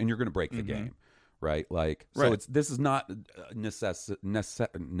RPGs, and you're going to break the game, right? Like, so this is not necessarily,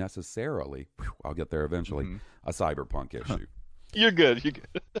 I'll get there eventually, a Cyberpunk issue. You're good. You're good.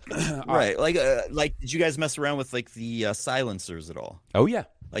 Right. Like, did you guys mess around with like the silencers at all? Oh yeah.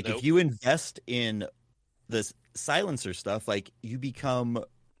 Like, if you invest in this silencer stuff, like, you become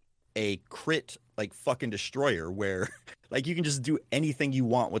a crit, like, fucking destroyer, where like you can just do anything you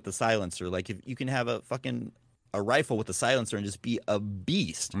want with the silencer. Like, if you can have a rifle with a silencer and just be a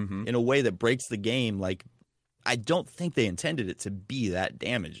beast in a way that breaks the game. Like, I don't think they intended it to be that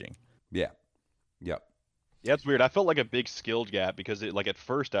damaging. Yeah. Yep. Yeah, it's weird. I felt like a big skill gap because like at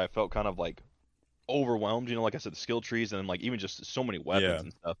first I felt kind of like overwhelmed, like I said, the skill trees, and then like even just so many weapons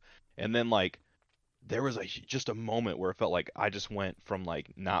and stuff. And then like there was just a moment where it felt like I just went from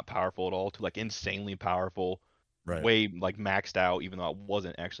like not powerful at all to like insanely powerful, way like maxed out, even though I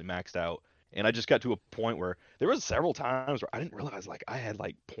wasn't actually maxed out. And I just got to a point where there was several times where I didn't realize like I had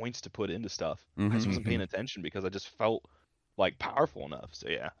like points to put into stuff. I just wasn't paying attention because I just felt like powerful enough. So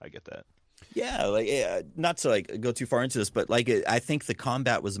yeah, I get that. Yeah, like, not to like go too far into this, but like I think the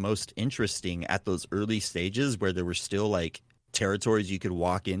combat was most interesting at those early stages where there were still like territories you could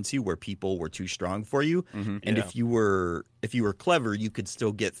walk into where people were too strong for you, and if you were clever, you could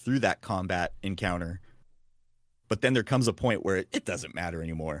still get through that combat encounter. But then there comes a point where it doesn't matter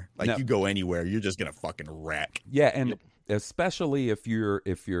anymore. Like, you go anywhere, you're just gonna fucking wreck. Yeah, and especially if you're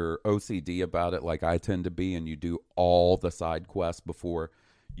OCD about it, like I tend to be, and you do all the side quests before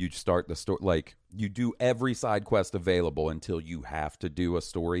you start the story. Like, you do every side quest available until you have to do a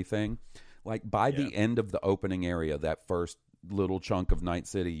story thing. Like, by the end of the opening area, that first little chunk of Night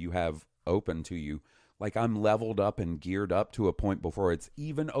City you have open to you, like, I'm leveled up and geared up to a point before it's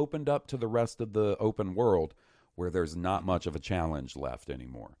even opened up to the rest of the open world where there's not much of a challenge left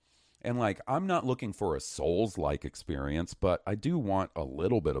anymore. And like, I'm not looking for a Souls-like experience, but I do want a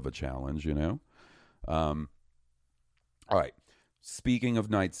little bit of a challenge, you know? All right. Speaking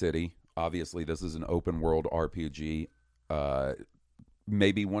of Night City, obviously this is an open world RPG.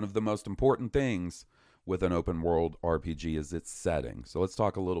 Maybe one of the most important things with an open world RPG is its setting. So let's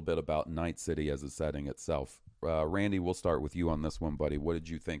talk a little bit about Night City as a setting itself. Randy, we'll start with you on this one, buddy. What did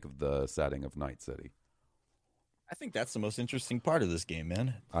you think of the setting of Night City? I think that's the most interesting part of this game,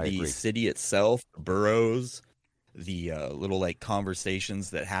 man. I the agree. city itself, the boroughs, the little like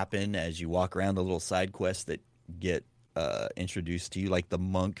conversations that happen as you walk around, the little side quests that get introduced to you, like the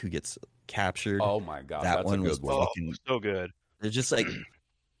monk who gets captured. Oh my god, that that's one a was good one. fucking. So good. They're just like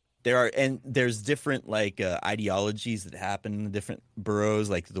there's different like ideologies that happen in the different boroughs,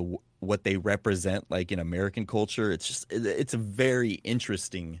 like what they represent, like in American culture. It's a very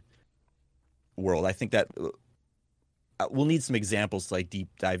interesting world. I think that we'll need some examples to like deep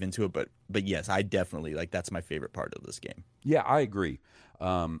dive into it, but yes, I definitely like that's my favorite part of this game. Yeah, I agree.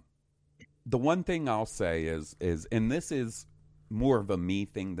 The one thing I'll say is, and this is more of a me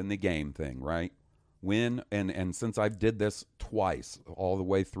thing than the game thing, right? When and since I've did this twice all the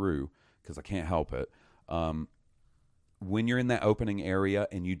way through, because I can't help it, when you're in that opening area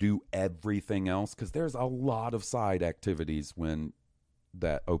and you do everything else, because there's a lot of side activities when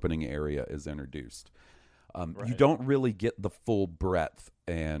that opening area is introduced. Right. You don't really get the full breadth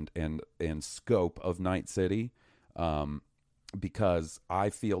and scope of Night City, because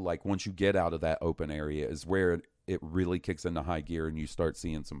I feel like once you get out of that open area is where it really kicks into high gear and you start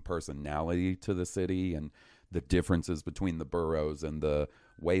seeing some personality to the city and the differences between the boroughs and the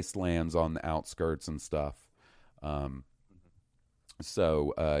wastelands on the outskirts and stuff.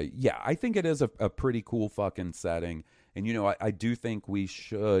 So I think it is a pretty cool fucking setting. And, you know, I do think we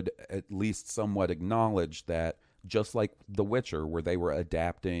should at least somewhat acknowledge that just like The Witcher, where they were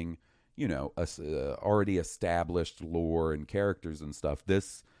adapting, you know, already established lore and characters and stuff,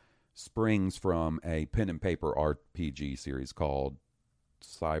 this springs from a pen and paper RPG series called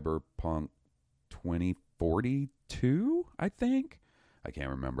Cyberpunk 2042, I think. I can't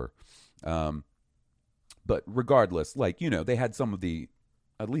remember. But regardless, like, you know, they had some of the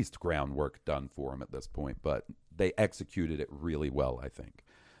at least groundwork done for them at this point, but they executed it really well, I think.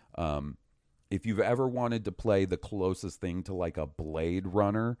 If you've ever wanted to play the closest thing to like a Blade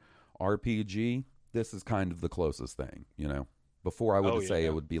Runner RPG, this is kind of the closest thing, you know. Before I would say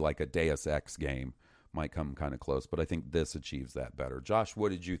it would be like a Deus Ex game, might come kind of close, but I think this achieves that better. Josh,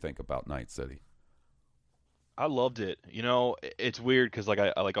 what did you think about Night City? I loved it. You know, it's weird because like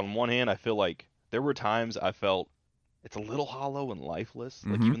I like on one hand I feel like there were times I felt it's a little hollow and lifeless.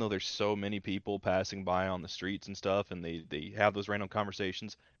 Like even though there's so many people passing by on the streets and stuff, and they have those random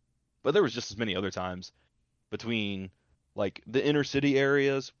conversations, but there was just as many other times between like the inner city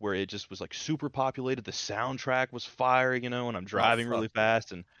areas where it just was like super populated. The soundtrack was fire, you know, and I'm driving really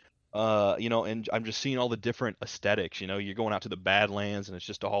fast and you know, and I'm just seeing all the different aesthetics, you know. You're going out to the Badlands and it's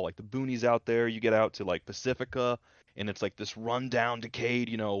just all like the boonies out there. You get out to like Pacifica and it's like this rundown, decayed,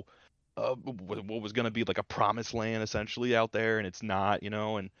 you know, what was going to be like a promised land essentially out there, and it's not, you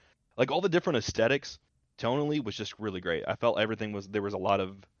know, and like all the different aesthetics tonally was just really great. I felt there was a lot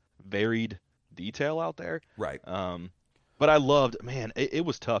of varied detail out there. Right. But I loved, man, it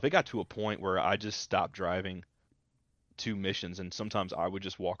was tough. It got to a point where I just stopped driving to missions, and sometimes I would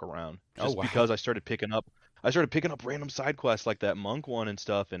just walk around just because I started picking up random side quests like that monk one and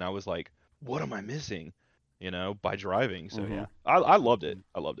stuff, and I was like, what am I missing, you know, by driving? So yeah, I loved it.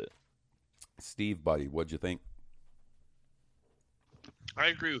 I loved it. Steve, buddy, what'd you think? I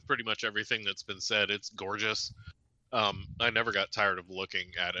agree with pretty much everything that's been said. It's gorgeous. I never got tired of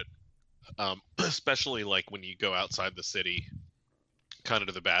looking at it, especially like when you go outside the city, kind of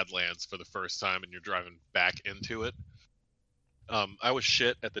to the Badlands for the first time and you're driving back into it. I was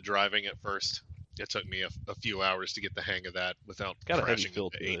shit at the driving at first. It took me a few hours to get the hang of that without crashing into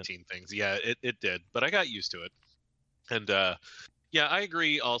 18 things. Yeah, it did, but I got used to it. And yeah, I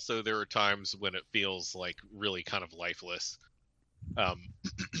agree. Also, there are times when it feels like really kind of lifeless.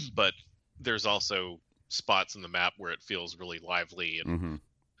 But there's also spots in the map where it feels really lively and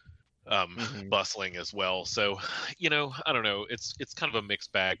bustling as well. So, you know, I don't know. It's kind of a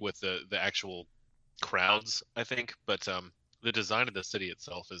mixed bag with the actual crowds, I think. But the design of the city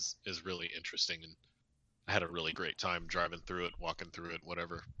itself is really interesting, and I had a really great time driving through it, walking through it,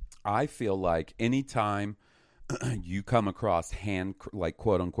 whatever. I feel like anytime you come across like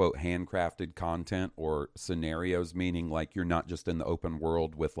quote unquote handcrafted content or scenarios, meaning like you're not just in the open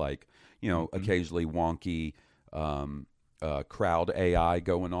world with like, you know, occasionally wonky crowd AI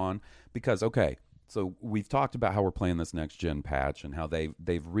going on, because okay, so we've talked about how we're playing this next gen patch and how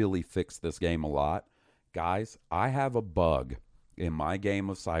they've really fixed this game a lot. Guys, I have a bug in my game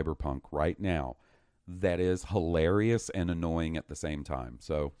of Cyberpunk right now that is hilarious and annoying at the same time.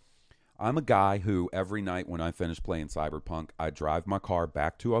 So I'm a guy who every night when I finish playing Cyberpunk, I drive my car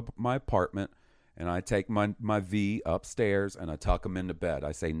back to my apartment and I take my V upstairs and I tuck him into bed.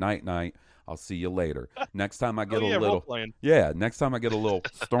 I say, night, night. I'll see you later. Next time I get next time I get a little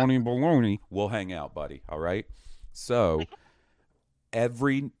stony baloney, we'll hang out, buddy. All right. So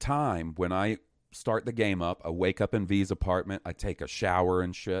every time when I start the game up, I wake up in V's apartment, I take a shower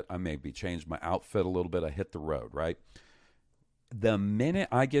and shit. I maybe change my outfit a little bit. I hit the road, right? The minute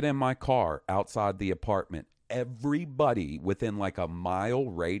I get in my car outside the apartment, everybody within like a mile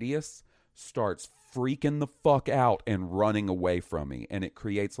radius starts freaking the fuck out and running away from me. And it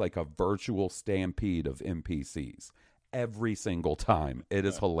creates like a virtual stampede of NPCs every single time. It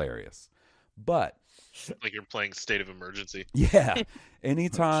is hilarious. But like you're playing State of Emergency. Yeah.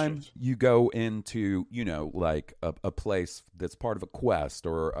 Anytime you go into, you know, like a place that's part of a quest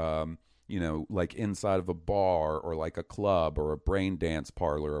or, you know, like inside of a bar or like a club or a brain dance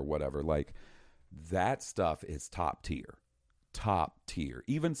parlor or whatever, like that stuff is top tier. Top tier.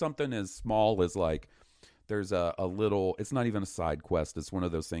 Even something as small as like there's a little, it's not even a side quest. It's one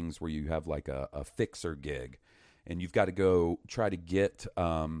of those things where you have like a fixer gig and you've got to go try to get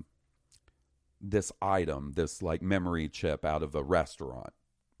this item, this like memory chip out of a restaurant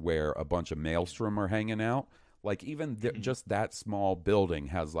where a bunch of Maelstrom are hanging out. Like even just that small building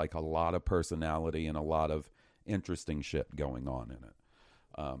has like a lot of personality and a lot of interesting shit going on in it.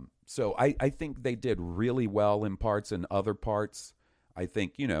 So I think they did really well in parts. In other parts, I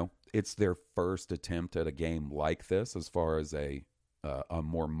think, you know, it's their first attempt at a game like this as far as a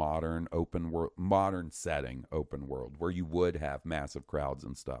more modern open world, modern setting open world where you would have massive crowds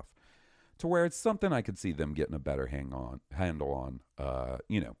and stuff, to where it's something I could see them getting a better handle on,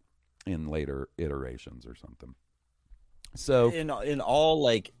 you know, in later iterations or something. So in all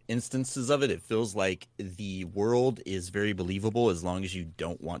like instances of it, it feels like the world is very believable as long as you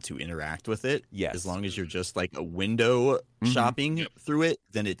don't want to interact with it. Yes. As long as you're just like a window shopping through it,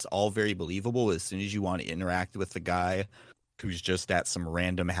 then it's all very believable. As soon as you want to interact with the guy who's just at some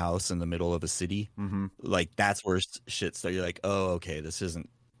random house in the middle of a city, like that's where shit starts. You're like, oh, okay, this isn't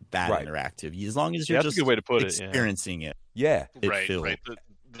that interactive. As long as you're that's just a good way to put experiencing it. Yeah. Right.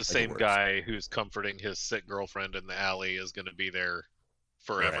 The same guy who's comforting his sick girlfriend in the alley is going to be there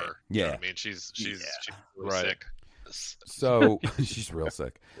forever. Right. You know Yeah. what I mean, she's really sick. So she's real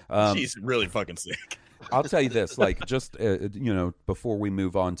sick. She's really fucking sick. I'll tell you this, like just, you know, before we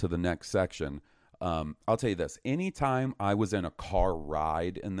move on to the next section, I'll tell you this. Anytime I was in a car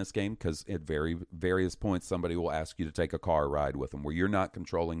ride in this game, because at various points somebody will ask you to take a car ride with them where you're not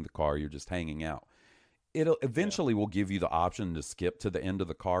controlling the car, you're just hanging out. It'll eventually will give you the option to skip to the end of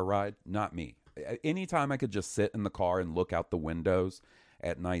the car ride. Not me. Anytime I could just sit in the car and look out the windows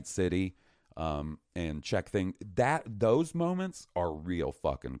at Night City and check things, those moments are real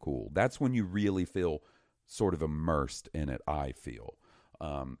fucking cool. That's when you really feel sort of immersed in it, I feel.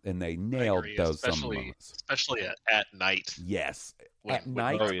 And they nailed those some moments. Especially at night. Yes. At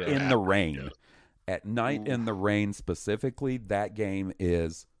night in the rain. Yeah. At night in the rain specifically, that game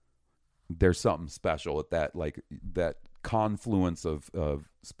is... There's something special at that, like that confluence of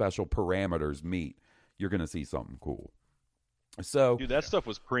special parameters meet. You're going to see something cool. So, dude, that stuff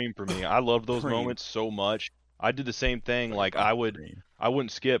was cream for me. I loved those moments so much. I did the same thing. Like I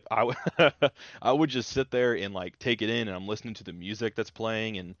wouldn't skip. I would just sit there and like take it in, and I'm listening to the music that's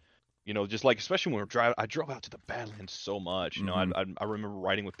playing, and you know, just like especially when we're driving. I drove out to the Badlands so much. You know, I remember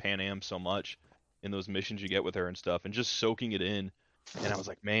riding with Pan Am so much in those missions you get with her and stuff, and just soaking it in. And I was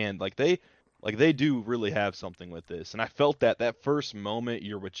like, man, like they do really have something with this. And I felt that first moment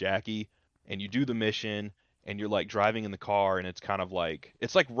you're with Jackie and you do the mission and you're like driving in the car and it's kind of like,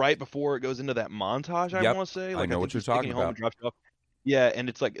 it's like right before it goes into that montage, I want to say. Like, I know what you're talking about. Yeah. And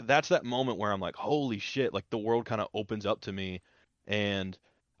it's like, that's that moment where I'm like, holy shit, like the world kind of opens up to me. And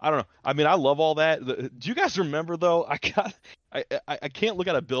I don't know. I mean, I love all that. Do you guys remember though? I can't look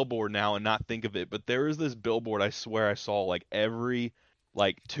at a billboard now and not think of it, but there is this billboard I swear I saw like every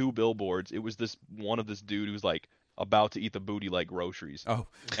like 2 billboards. It was this one of this dude who's like about to eat the booty like groceries. Oh,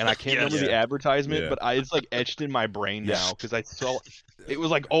 and I can't remember the advertisement, but it's like etched in my brain now because I saw it was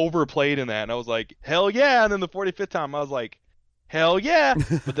like overplayed in that, and I was like, hell yeah! And then the 45th time, I was like, hell yeah!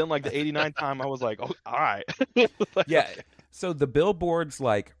 But then like the 89th time, I was like, oh, all right. Like, yeah. Okay. So the billboards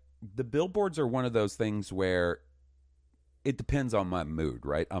are one of those things where it depends on my mood,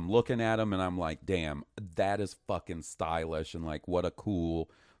 right? I'm looking at them and I'm like, damn, that is fucking stylish and like what a cool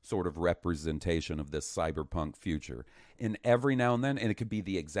sort of representation of this cyberpunk future. And every now and then, and it could be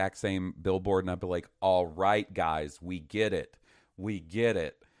the exact same billboard, and I'd be like, all right, guys, we get it. We get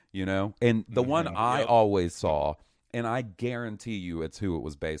it, you know? And the one I always saw, and I guarantee you it's who it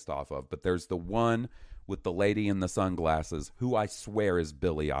was based off of, but there's the one with the lady in the sunglasses who I swear is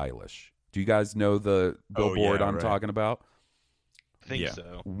Billie Eilish. Do you guys know the billboard I'm talking about? I think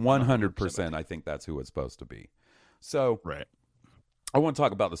so. 100%. I think that's who it's supposed to be. So Right. I want to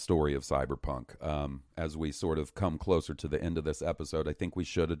talk about the story of Cyberpunk. As we sort of come closer to the end of this episode, I think we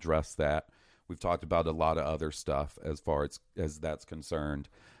should address that. We've talked about a lot of other stuff as far as that's concerned.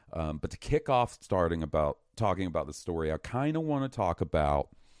 But to kick off talking about the story, I kind of want to talk about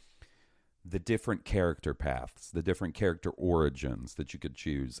the different character paths, the different character origins that you could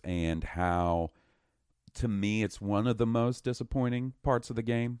choose, and how, to me, it's one of the most disappointing parts of the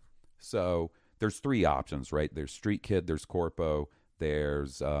game. So there's three options, right? There's Street Kid, there's Corpo,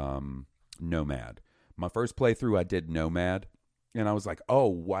 there's Nomad. My first playthrough, I did Nomad, and I was like, oh,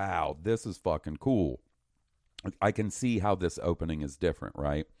 wow, this is fucking cool. I can see how this opening is different,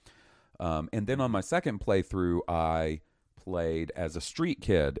 right? And then on my second playthrough, I played as a Street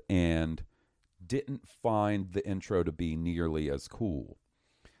Kid and didn't find the intro to be nearly as cool.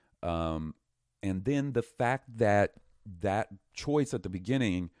 And then the fact that choice at the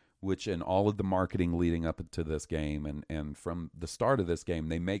beginning, which in all of the marketing leading up to this game and from the start of this game,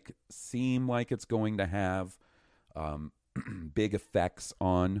 they make seem like it's going to have big effects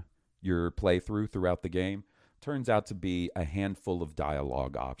on your playthrough throughout the game, turns out to be a handful of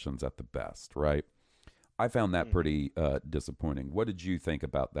dialogue options at the best, right? I found that pretty disappointing. What did you think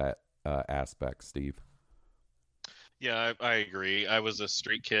about that aspect, Steve? Yeah, I agree. I was a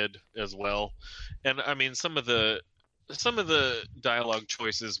Street Kid as well, and I mean some of the dialogue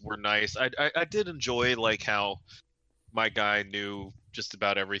choices were nice. I did enjoy like how my guy knew just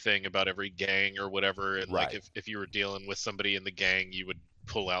about everything about every gang or whatever, and Right. like if you were dealing with somebody in the gang, you would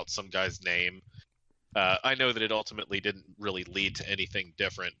pull out some guy's name. I know that it ultimately didn't really lead to anything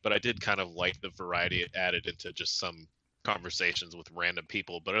different, but I did kind of like the variety it added into just some conversations with random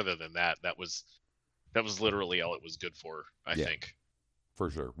people. But other than that, that was literally all it was good for, I think. For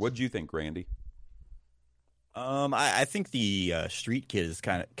sure. What do you think, Randy? I think the Street Kid is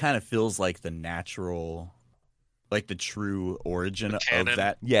kind of feels like the natural, like the true origin of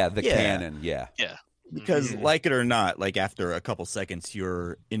that. Yeah, the canon. Yeah. Yeah. Because like it or not, like after a couple seconds,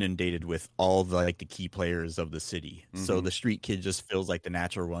 you're inundated with all the key players of the city. So the Street Kid just feels like the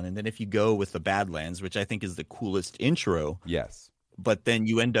natural one. And then if you go with the Badlands, which I think is the coolest intro, Yes. but then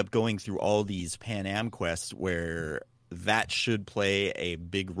you end up going through all these Pan Am quests where that should play a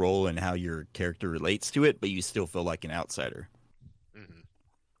big role in how your character relates to it, but you still feel like an outsider.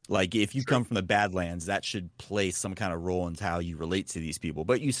 Like if you come from the Badlands, that should play some kind of role into how you relate to these people,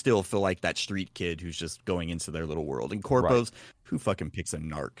 but you still feel like that Street Kid who's just going into their little world. And Corpos, who fucking picks a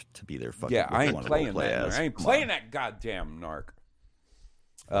narc to be their fucking? Yeah, I ain't wanna playing play that. as? I ain't Come playing on. that goddamn narc.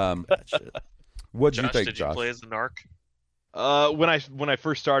 That shit. What'd you Josh, think, did Josh? you play as the narc? When I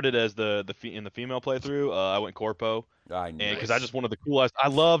first started as in the female playthrough, I went Corpo, I and know. because I just wanted the coolest. I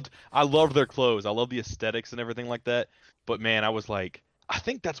loved their clothes. I loved the aesthetics and everything like that. But man, I was like, I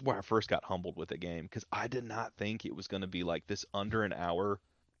think that's where I first got humbled with the game, because I did not think it was going to be like this under an hour,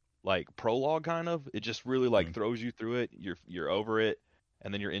 like prologue kind of. It just really like throws you through it. You're over it,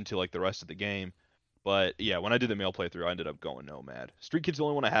 and then you're into like the rest of the game. But yeah, when I did the male playthrough, I ended up going Nomad. Street Kid's the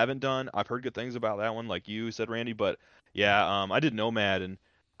only one I haven't done. I've heard good things about that one, like you said, Randy. But yeah, I did Nomad and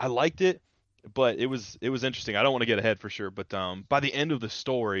I liked it, but it was interesting. I don't want to get ahead for sure, but by the end of the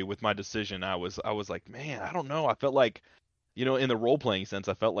story with my decision, I was like, man, I don't know. I felt like, in the role playing sense,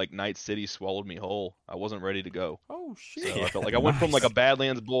 I felt like Night City swallowed me whole. I wasn't ready to go. Oh shit! So I felt like I went from like a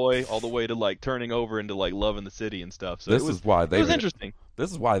Badlands boy all the way to like turning over into like loving the city and stuff. So This it was is why it was interesting.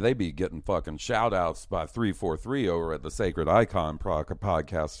 This is why they be getting fucking shout outs by 343 over at the Sacred Icon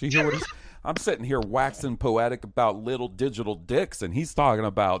podcast. You hear what I'm sitting here waxing poetic about little digital dicks, and he's talking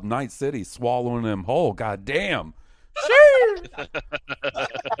about Night City swallowing him whole. God damn.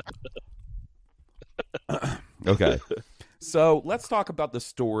 Okay. So let's talk about the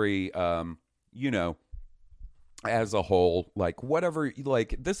story, as a whole. Like, whatever,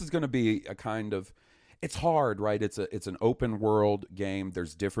 like, this is going to be a kind of, it's hard, right? It's an open world game.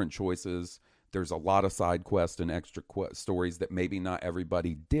 There's different choices. There's a lot of side quests and extra stories that maybe not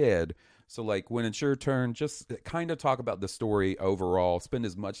everybody did. So, like, when it's your turn, just kind of talk about the story overall. Spend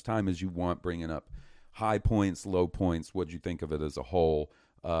as much time as you want bringing up high points, low points. What'd you think of it as a whole?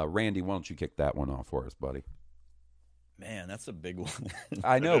 Randy, why don't you kick that one off for us, buddy? Man, that's a big one.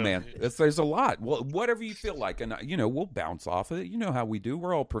 I know, man. There's a lot. Well, whatever you feel like, and we'll bounce off of it. You know how we do.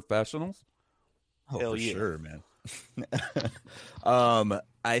 We're all professionals. Oh, Hell for yeah. sure, man.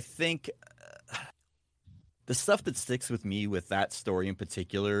 I think the stuff that sticks with me with that story in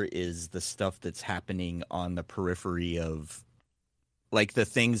particular is the stuff that's happening on the periphery of, like, the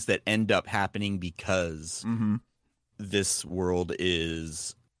things that end up happening because this world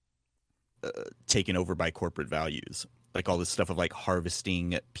is taken over by corporate values. Like all this stuff of like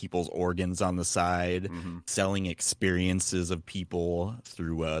harvesting people's organs on the side, selling experiences of people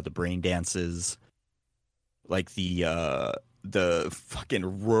through the brain dances, like the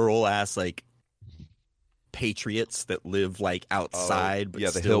fucking rural ass like patriots that live like outside, but the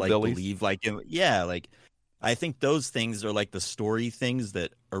still like hillbillies. believe like like I think those things are like the story things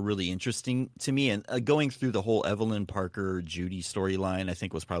that are really interesting to me. And going through the whole Evelyn Parker Judy storyline, I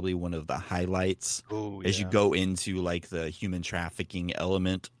think was probably one of the highlights as you go into like the human trafficking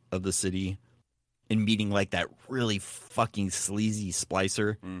element of the city and meeting like that really fucking sleazy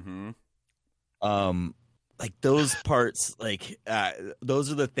splicer. Like those parts, like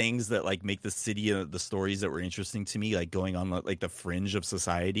those are the things that like make the city the stories that were interesting to me, like going on like the fringe of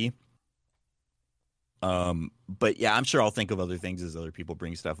society. But yeah, I'm sure I'll think of other things as other people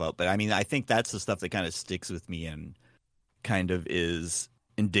bring stuff up. But I mean, I think that's the stuff that kind of sticks with me and kind of is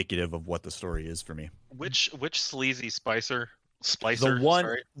indicative of what the story is for me. Which sleazy splicer?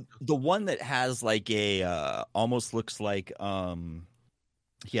 The one that has like a almost looks like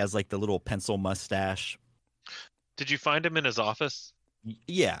he has like the little pencil mustache. Did you find him in his office?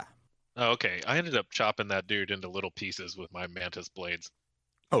 Yeah. Oh, okay. I ended up chopping that dude into little pieces with my mantis blades.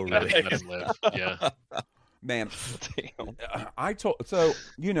 Oh, I really? didn't let him live. Yeah. Man, Damn. I told so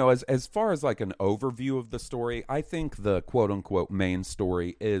you know as far as like an overview of the story, I think the quote unquote main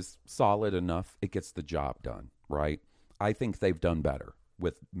story is solid enough. It gets the job done, right? I think they've done better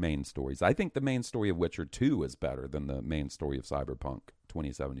with main stories. I think the main story of Witcher 2 is better than the main story of Cyberpunk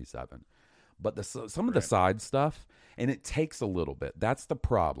 2077. But some of the side stuff, and it takes a little bit. That's the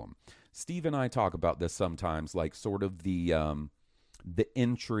problem. Steve and I talk about this sometimes, like sort of the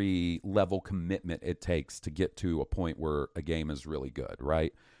entry level commitment it takes to get to a point where a game is really good,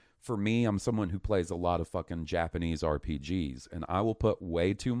 right? For me, I'm someone who plays a lot of fucking Japanese RPGs, and I will put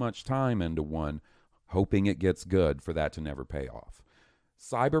way too much time into one hoping it gets good for that to never pay off.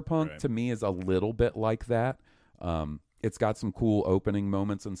 Cyberpunk to me is a little bit like that. It's got some cool opening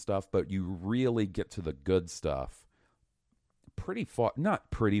moments and stuff, but you really get to the good stuff pretty far. Not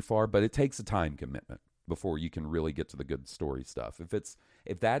pretty far, but it takes a time commitment before you can really get to the good story stuff.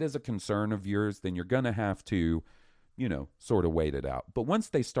 If that is a concern of yours, then you're going to have to, you know, sort of wait it out. But once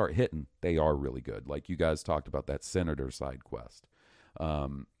they start hitting, they are really good. Like you guys talked about that senator side quest.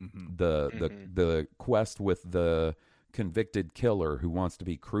 The quest with the convicted killer who wants to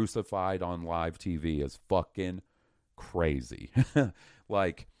be crucified on live TV is fucking crazy.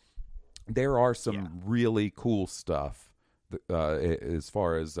 Like there are some really cool stuff as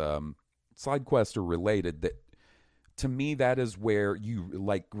far as side quests are related, that to me that is where you,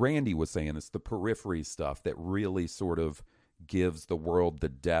 like Randy was saying, it's the periphery stuff that really sort of gives the world the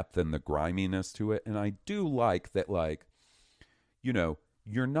depth and the griminess to it. And I do like that, like, you know,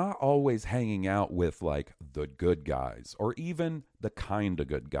 you're not always hanging out with like the good guys or even the kind of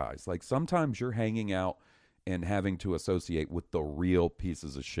good guys. Like sometimes you're hanging out and having to associate with the real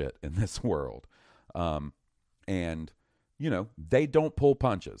pieces of shit in this world. And you know, they don't pull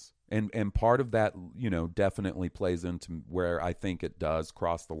punches. And part of that, you know, definitely plays into where I think it does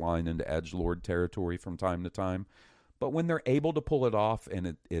cross the line into edgelord territory from time to time. But when they're able to pull it off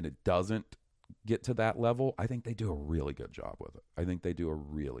and it doesn't get to that level, I think they do a really good job with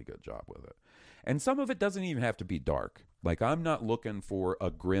it. And some of it doesn't even have to be dark. Like, I'm not looking for a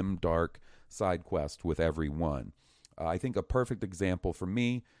grim, dark side quest with every one. I think a perfect example for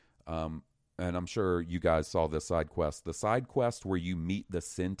me, and I'm sure you guys saw this side quest, the side quest where you meet the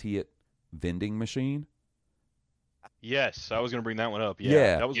sentient vending machine. Yes, I was going to bring that one up.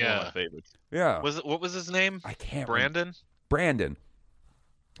 Yeah, that was one of my favorites. Yeah. What was his name? I can't Brandon? Brandon.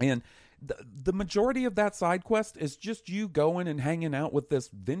 And the majority of that side quest is just you going and hanging out with this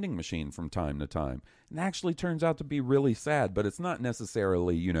vending machine from time to time. And actually turns out to be really sad, but it's not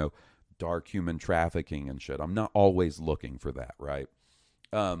necessarily, you know, dark human trafficking and shit. I'm not always looking for that, right?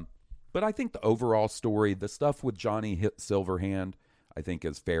 But I think the overall story, the stuff with Johnny Silverhand, I think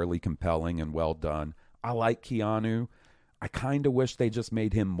is fairly compelling and well done. I like Keanu. I kind of wish they just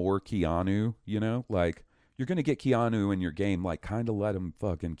made him more Keanu, you know? Like, you're going to get Keanu in your game, like, kind of let him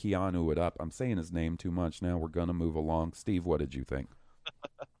fucking Keanu it up. I'm saying his name too much now. We're going to move along. Steve, what did you think?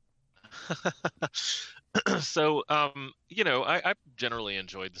 So, you know, I generally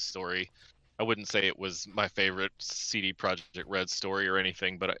enjoyed the story. I wouldn't say it was my favorite CD Projekt Red story or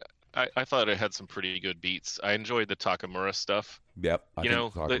anything, but I thought it had some pretty good beats. I enjoyed the Takamura stuff. Yep. You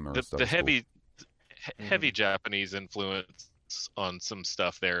know, the heavy Japanese influence on some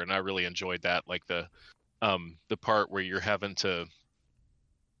stuff there, and I really enjoyed that. Like the part where you're having to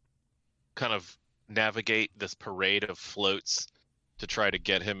kind of navigate this parade of floats to try to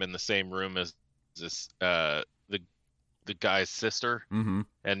get him in the same room as this the guy's sister,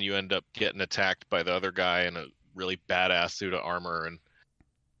 and you end up getting attacked by the other guy in a really badass suit of armor, and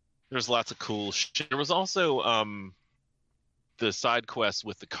there's lots of cool shit. There was also the side quests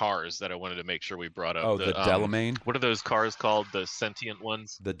with the cars that I wanted to make sure we brought up. Oh, the Delamain? What are those cars called? The sentient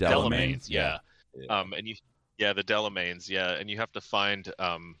ones? The Delamains, yeah. The Delamains, yeah, and you have to find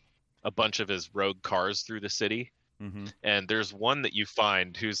a bunch of his rogue cars through the city, and there's one that you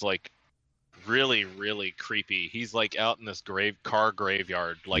find who's like really, really creepy. He's like out in this car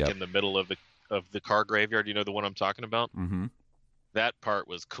graveyard, like in the middle of the car graveyard. You know the one I'm talking about? Mm-hmm. That part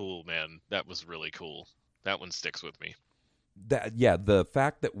was cool, man. That was really cool. That one sticks with me. The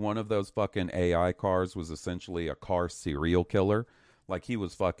fact that one of those fucking AI cars was essentially a car serial killer, like he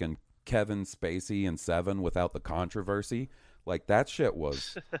was fucking Kevin Spacey in Seven without the controversy, like that shit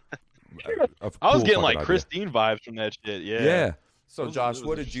was. I was getting like idea. Christine vibes from that shit. Yeah. So, Josh,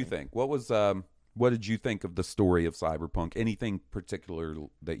 what did you think? What did you think of the story of Cyberpunk? Anything particular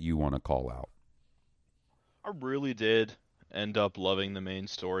that you want to call out? I really did end up loving the main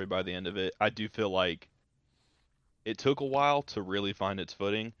story by the end of it. I do feel like it took a while to really find its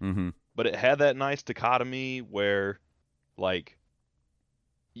footing, but it had that nice dichotomy where, like,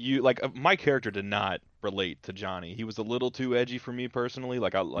 my character did not relate to Johnny. He was a little too edgy for me personally.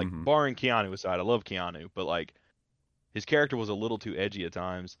 Barring Keanu aside, I love Keanu, but like his character was a little too edgy at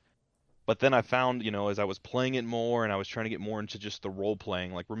times. But then I found, as I was playing it more and I was trying to get more into just the role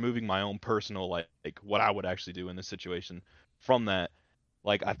playing, like removing my own personal, like what I would actually do in this situation from that,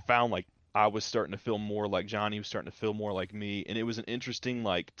 like I found like I was starting to feel more like Johnny, was starting to feel more like me. And it was an interesting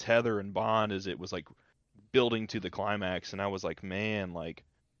like tether and bond as it was like building to the climax. And I was like, man, like,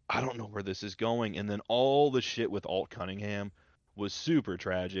 I don't know where this is going. And then all the shit with Alt Cunningham was super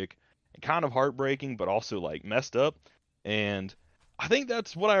tragic and kind of heartbreaking, but also like messed up. And I think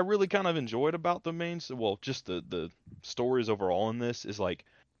that's what I really kind of enjoyed about just the stories overall in this is like,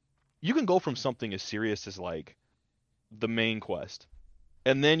 you can go from something as serious as like the main quest,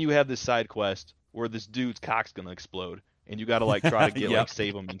 and then you have this side quest where this dude's cock's gonna explode, and you got to like try to get like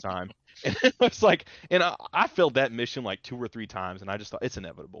save him in time. And it's like, and I failed that mission like 2 or 3 times, and I just thought it's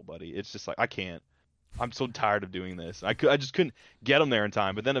inevitable, buddy. It's just like I can't. I'm so tired of doing this. I just couldn't get him there in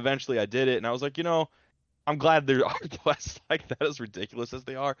time. But then eventually I did it, and I was like, I'm glad there are quests like that, as ridiculous as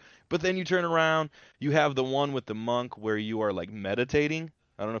they are. But then you turn around, you have the one with the monk where you are like meditating.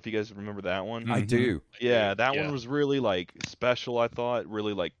 I don't know if you guys remember that one. I do. Yeah, that one was really like special. I thought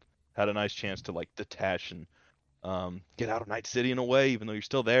really like had a nice chance to like detach and get out of Night City in a way, even though you're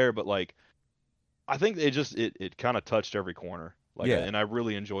still there. But like, I think it kind of touched every corner. And I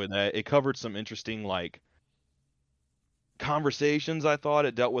really enjoyed that. It covered some interesting like conversations. I thought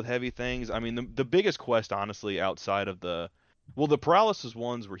it dealt with heavy things. I mean, the biggest quest, honestly, outside of the paralysis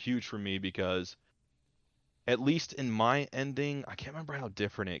ones were huge for me because, at least in my ending, I can't remember how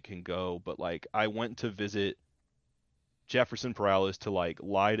different it can go, but like I went to visit Jefferson Perales to like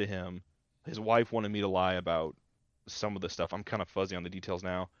lie to him. His wife wanted me to lie about some of the stuff. I'm kind of fuzzy on the details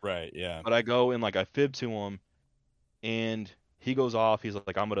now. Right, yeah. But I go and like I fib to him, and he goes off. He's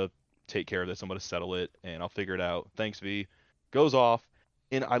like, I'm going to take care of this. I'm going to settle it, and I'll figure it out. Thanks, V. Goes off,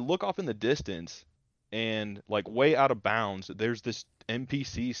 and I look off in the distance, and like way out of bounds, there's this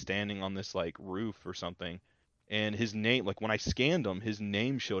NPC standing on this like roof or something. And his name, like when I scanned him, his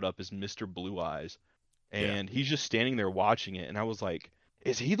name showed up as Mr. Blue Eyes. And he's just standing there watching it. And I was like,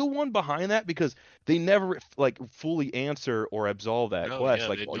 is he the one behind that? Because they never like fully answer or absolve that quest.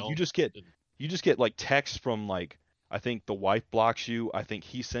 Like you just get like texts from like, I think the wife blocks you. I think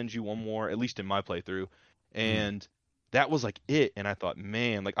he sends you one more, at least in my playthrough. And that was like it. And I thought,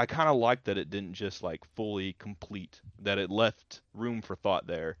 man, like I kind of liked that it didn't just like fully complete, that it left room for thought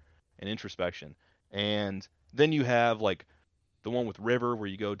there and introspection. And then you have like the one with River where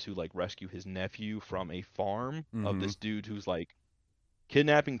you go to like rescue his nephew from a farm of this dude who's like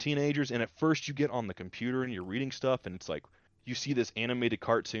kidnapping teenagers. And at first you get on the computer and you're reading stuff, and it's like you see this animated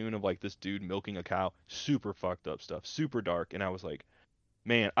cartoon of like this dude milking a cow, super fucked up stuff, super dark. And I was like,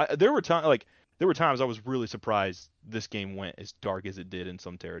 man, there were times I was really surprised this game went as dark as it did in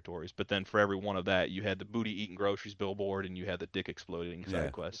some territories. But then for every one of that, you had the booty eating groceries billboard, and you had the dick exploding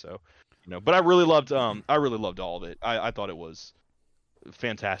side quest. So, but I really loved all of it. I thought it was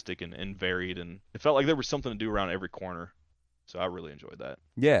fantastic and varied, and it felt like there was something to do around every corner. So I really enjoyed that.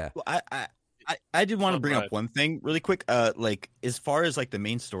 Yeah. Well, I did want to bring up one thing really quick. Like as far as like the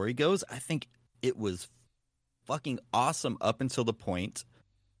main story goes, I think it was fucking awesome up until the point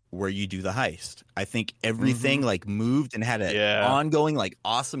where you do the heist. I think everything like moved and had an ongoing like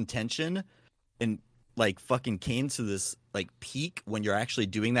awesome tension, and like fucking came to this like peak when you're actually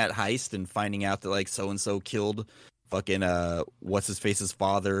doing that heist and finding out that like so and so killed fucking what's his face's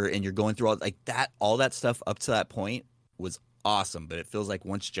father, and you're going through all that stuff up to that point was awesome. But it feels like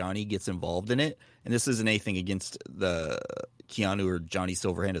once Johnny gets involved in it, and this isn't anything against the Keanu or Johnny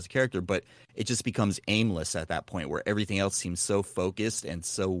Silverhand as a character, but it just becomes aimless at that point where everything else seems so focused and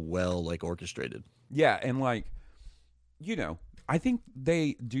so well like orchestrated. Yeah, and like, you know, I think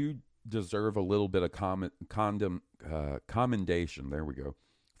they do deserve a little bit of commendation. There we go.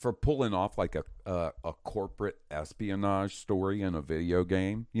 For pulling off like a corporate espionage story in a video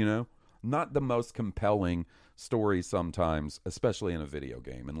game, you know? Not the most compelling story sometimes, especially in a video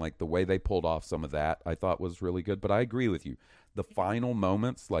game. And like the way they pulled off some of that, I thought was really good. But I agree with you. The final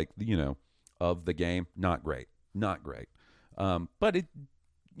moments, like, you know, of the game, not great. Not great. But it,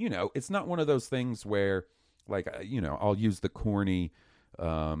 you know, it's not one of those things where, like, you know, I'll use the corny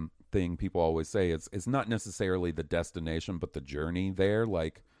thing people always say. It's not necessarily the destination, but the journey there.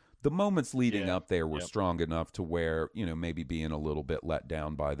 Like, the moments leading up there were strong enough to where, you know, maybe being a little bit let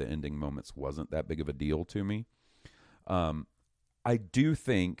down by the ending moments wasn't that big of a deal to me. I do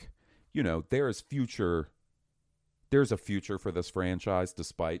think, you know, there's a future for this franchise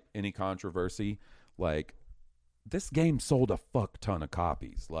despite any controversy. Like, this game sold a fuck ton of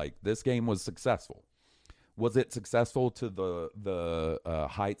copies. Like, this game was successful. Was it successful to the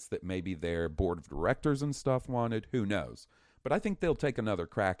heights that maybe their board of directors and stuff wanted? Who knows? But I think they'll take another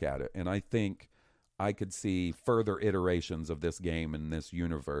crack at it, and I think I could see further iterations of this game in this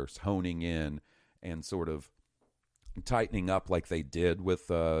universe honing in and sort of tightening up like they did with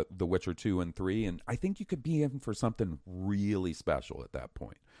The Witcher 2 and 3, and I think you could be in for something really special at that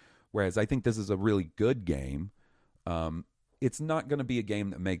point. Whereas I think this is a really good game. It's not going to be a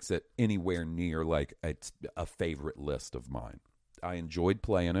game that makes it anywhere near like a favorite list of mine. I enjoyed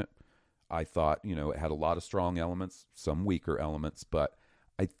playing it. I thought, you know, it had a lot of strong elements, some weaker elements, but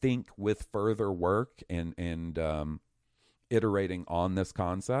I think with further work and iterating on this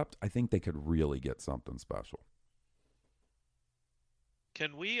concept, I think they could really get something special.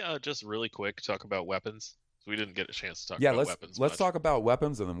 Can we just really quick talk about weapons? We didn't get a chance to talk about weapons. Let's talk about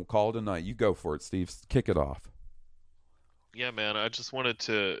weapons, and then we'll call it a night. You go for it, Steve. Kick it off. Yeah, man. I just wanted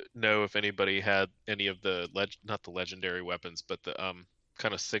to know if anybody had any of the not the legendary weapons, but the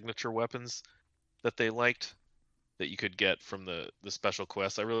kind of signature weapons that they liked that you could get from the special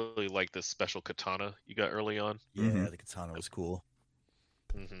quest. I really like this special katana you got early on. Yeah, the katana was cool.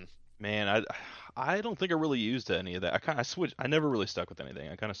 Mm-hmm. Man, I don't think I really used any of that. I switched. I never really stuck with anything.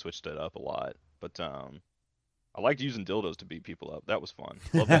 I kind of switched it up a lot, but I liked using dildos to beat people up. That was fun.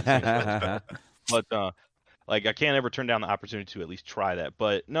 Love that but like, I can't ever turn down the opportunity to at least try that.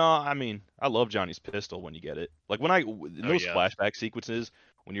 But no, I mean, I love Johnny's pistol when you get it. Like in those flashback sequences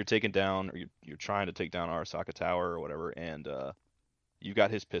when you're taking down or you're trying to take down Arasaka Tower or whatever, and you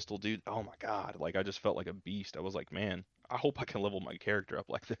got his pistol, dude. Oh my god! Like, I just felt like a beast. I was like, man, I hope I can level my character up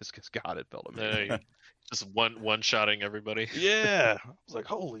like this, because God, it felt amazing. Just one-shotting everybody. Yeah, I was like,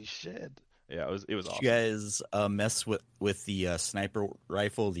 holy shit. Yeah, it was awesome. Did you guys mess with the sniper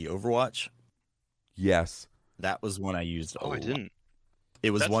rifle, the Overwatch? Yes. That was one I used. I didn't.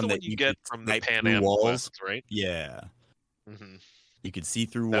 It was That's one the that you get from the Pan Am walls, quests, right? Yeah. Mm-hmm. You could see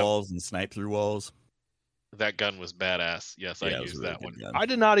through walls and snipe through walls. That gun was badass. Yes, I used that one. I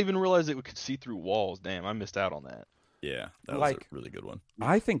did not even realize it could see through walls. Damn, I missed out on that. Yeah, that was a really good one.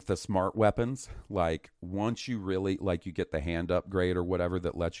 I think the smart weapons, like, once you really, like, you get the hand upgrade or whatever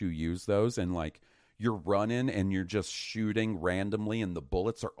that lets you use those, and, like, you're running and you're just shooting randomly and the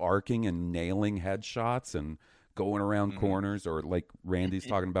bullets are arcing and nailing headshots and going around corners, or like Randy's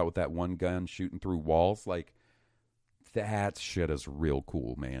talking about with that one gun shooting through walls. Like, that shit is real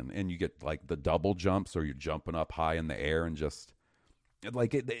cool, man. And you get like the double jumps, or you're jumping up high in the air and just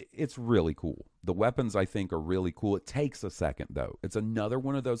like it's really cool. The weapons, I think, are really cool. It takes a second though. It's another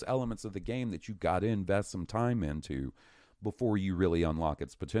one of those elements of the game that you got to invest some time into before you really unlock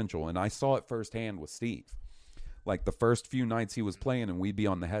its potential. And I saw it firsthand with Steve. Like, the first few nights he was playing and we'd be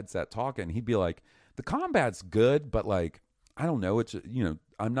on the headset talking, he'd be like, the combat's good, but like, I don't know, it's, you know,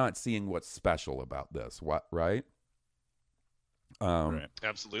 I'm not seeing what's special about this. What, right? Right.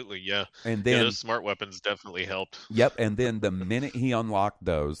 Absolutely, yeah. And then those smart weapons definitely helped. Yep. And then the minute he unlocked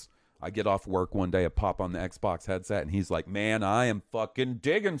those, I get off work one day, I pop on the Xbox headset, and he's like, man, I am fucking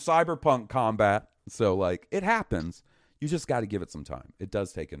digging Cyberpunk combat. So, like, it happens. You just got to give it some time. It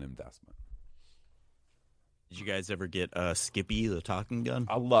does take an investment. Did you guys ever get Skippy, the talking gun?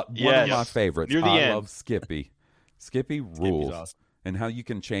 I love one of my favorites. Near the end. Love Skippy. Skippy rules. Awesome. And how you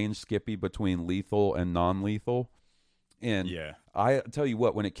can change Skippy between lethal and non-lethal And Yeah. I tell you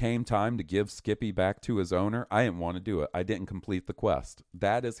what, when it came time to give Skippy back to his owner, I didn't want to do it. I didn't complete the quest.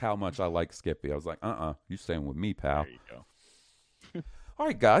 That is how much I like Skippy. I was like, you staying with me, pal. There you go. All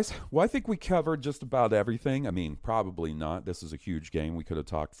right, guys. Well, I think we covered just about everything. I mean, probably not. This is a huge game. We could have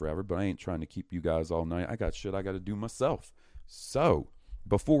talked forever, but I ain't trying to keep you guys all night. I got shit I got to do myself. So,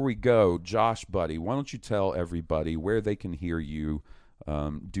 before we go, Josh, buddy, why don't you tell everybody where they can hear you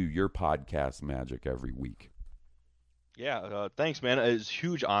do your podcast magic every week? Yeah, thanks, man. It's a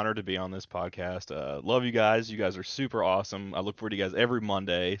huge honor to be on this podcast. Love you guys. You guys are super awesome. I look forward to you guys every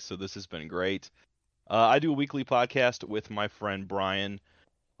Monday, so this has been great. I do a weekly podcast with my friend Brian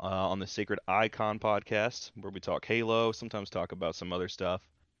on the Sacred Icon podcast, where we talk Halo, sometimes talk about some other stuff.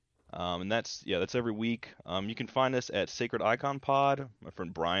 And that's every week. You can find us at Sacred Icon Pod. My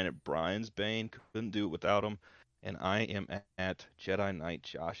friend Brian at Brian's Bane, couldn't do it without him. And I am at Jedi Knight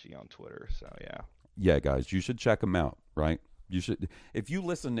Joshi on Twitter. So yeah. Yeah, guys, you should check them out, right? You should. If you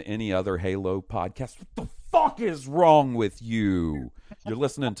listen to any other Halo podcast, what the fuck is wrong with you? You're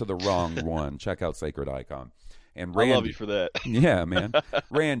listening to the wrong one. Check out Sacred Icon. And Randy, I love you for that. Yeah, man.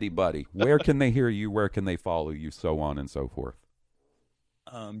 Randy, buddy, where can they hear you? Where can they follow you? So on and so forth.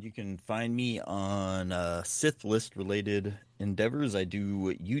 You can find me on Sith List related endeavors. I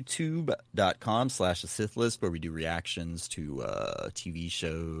do youtube.com/the Sith List, where we do reactions to TV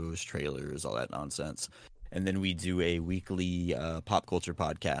shows, trailers, all that nonsense. And then we do a weekly pop culture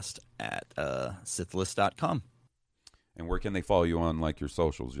podcast at sithlist.com. And where can they follow you on, like, your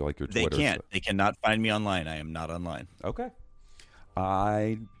socials, like your Twitter? They can't. They cannot find me online. I am not online. Okay.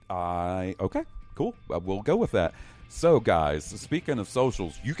 Okay, cool. We'll go with that. So, guys, speaking of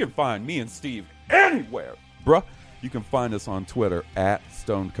socials, you can find me and Steve anywhere, bruh. You can find us on Twitter at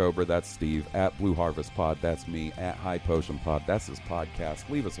Stone Cobra, that's Steve, at Blue Harvest Pod, that's me, at High Potion Pod, that's his podcast.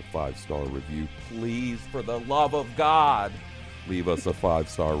 Leave us a 5-star review, please, for the love of God. Leave us a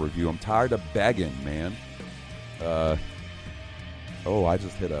 5-star review. I'm tired of begging, man. I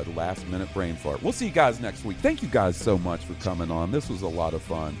just hit a last-minute brain fart. We'll see you guys next week. Thank you guys so much for coming on. This was a lot of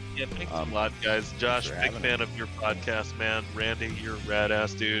fun. Yeah, thanks a lot, guys. Josh, big fan of your podcast, man. Randy, you're a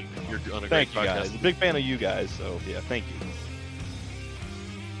rad-ass dude. You're on a Thank great you, podcast. guys. Big fan of you guys, so yeah, thank you.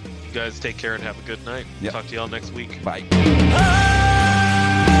 You guys take care and have a good night. Yep. Talk to y'all next week. Bye.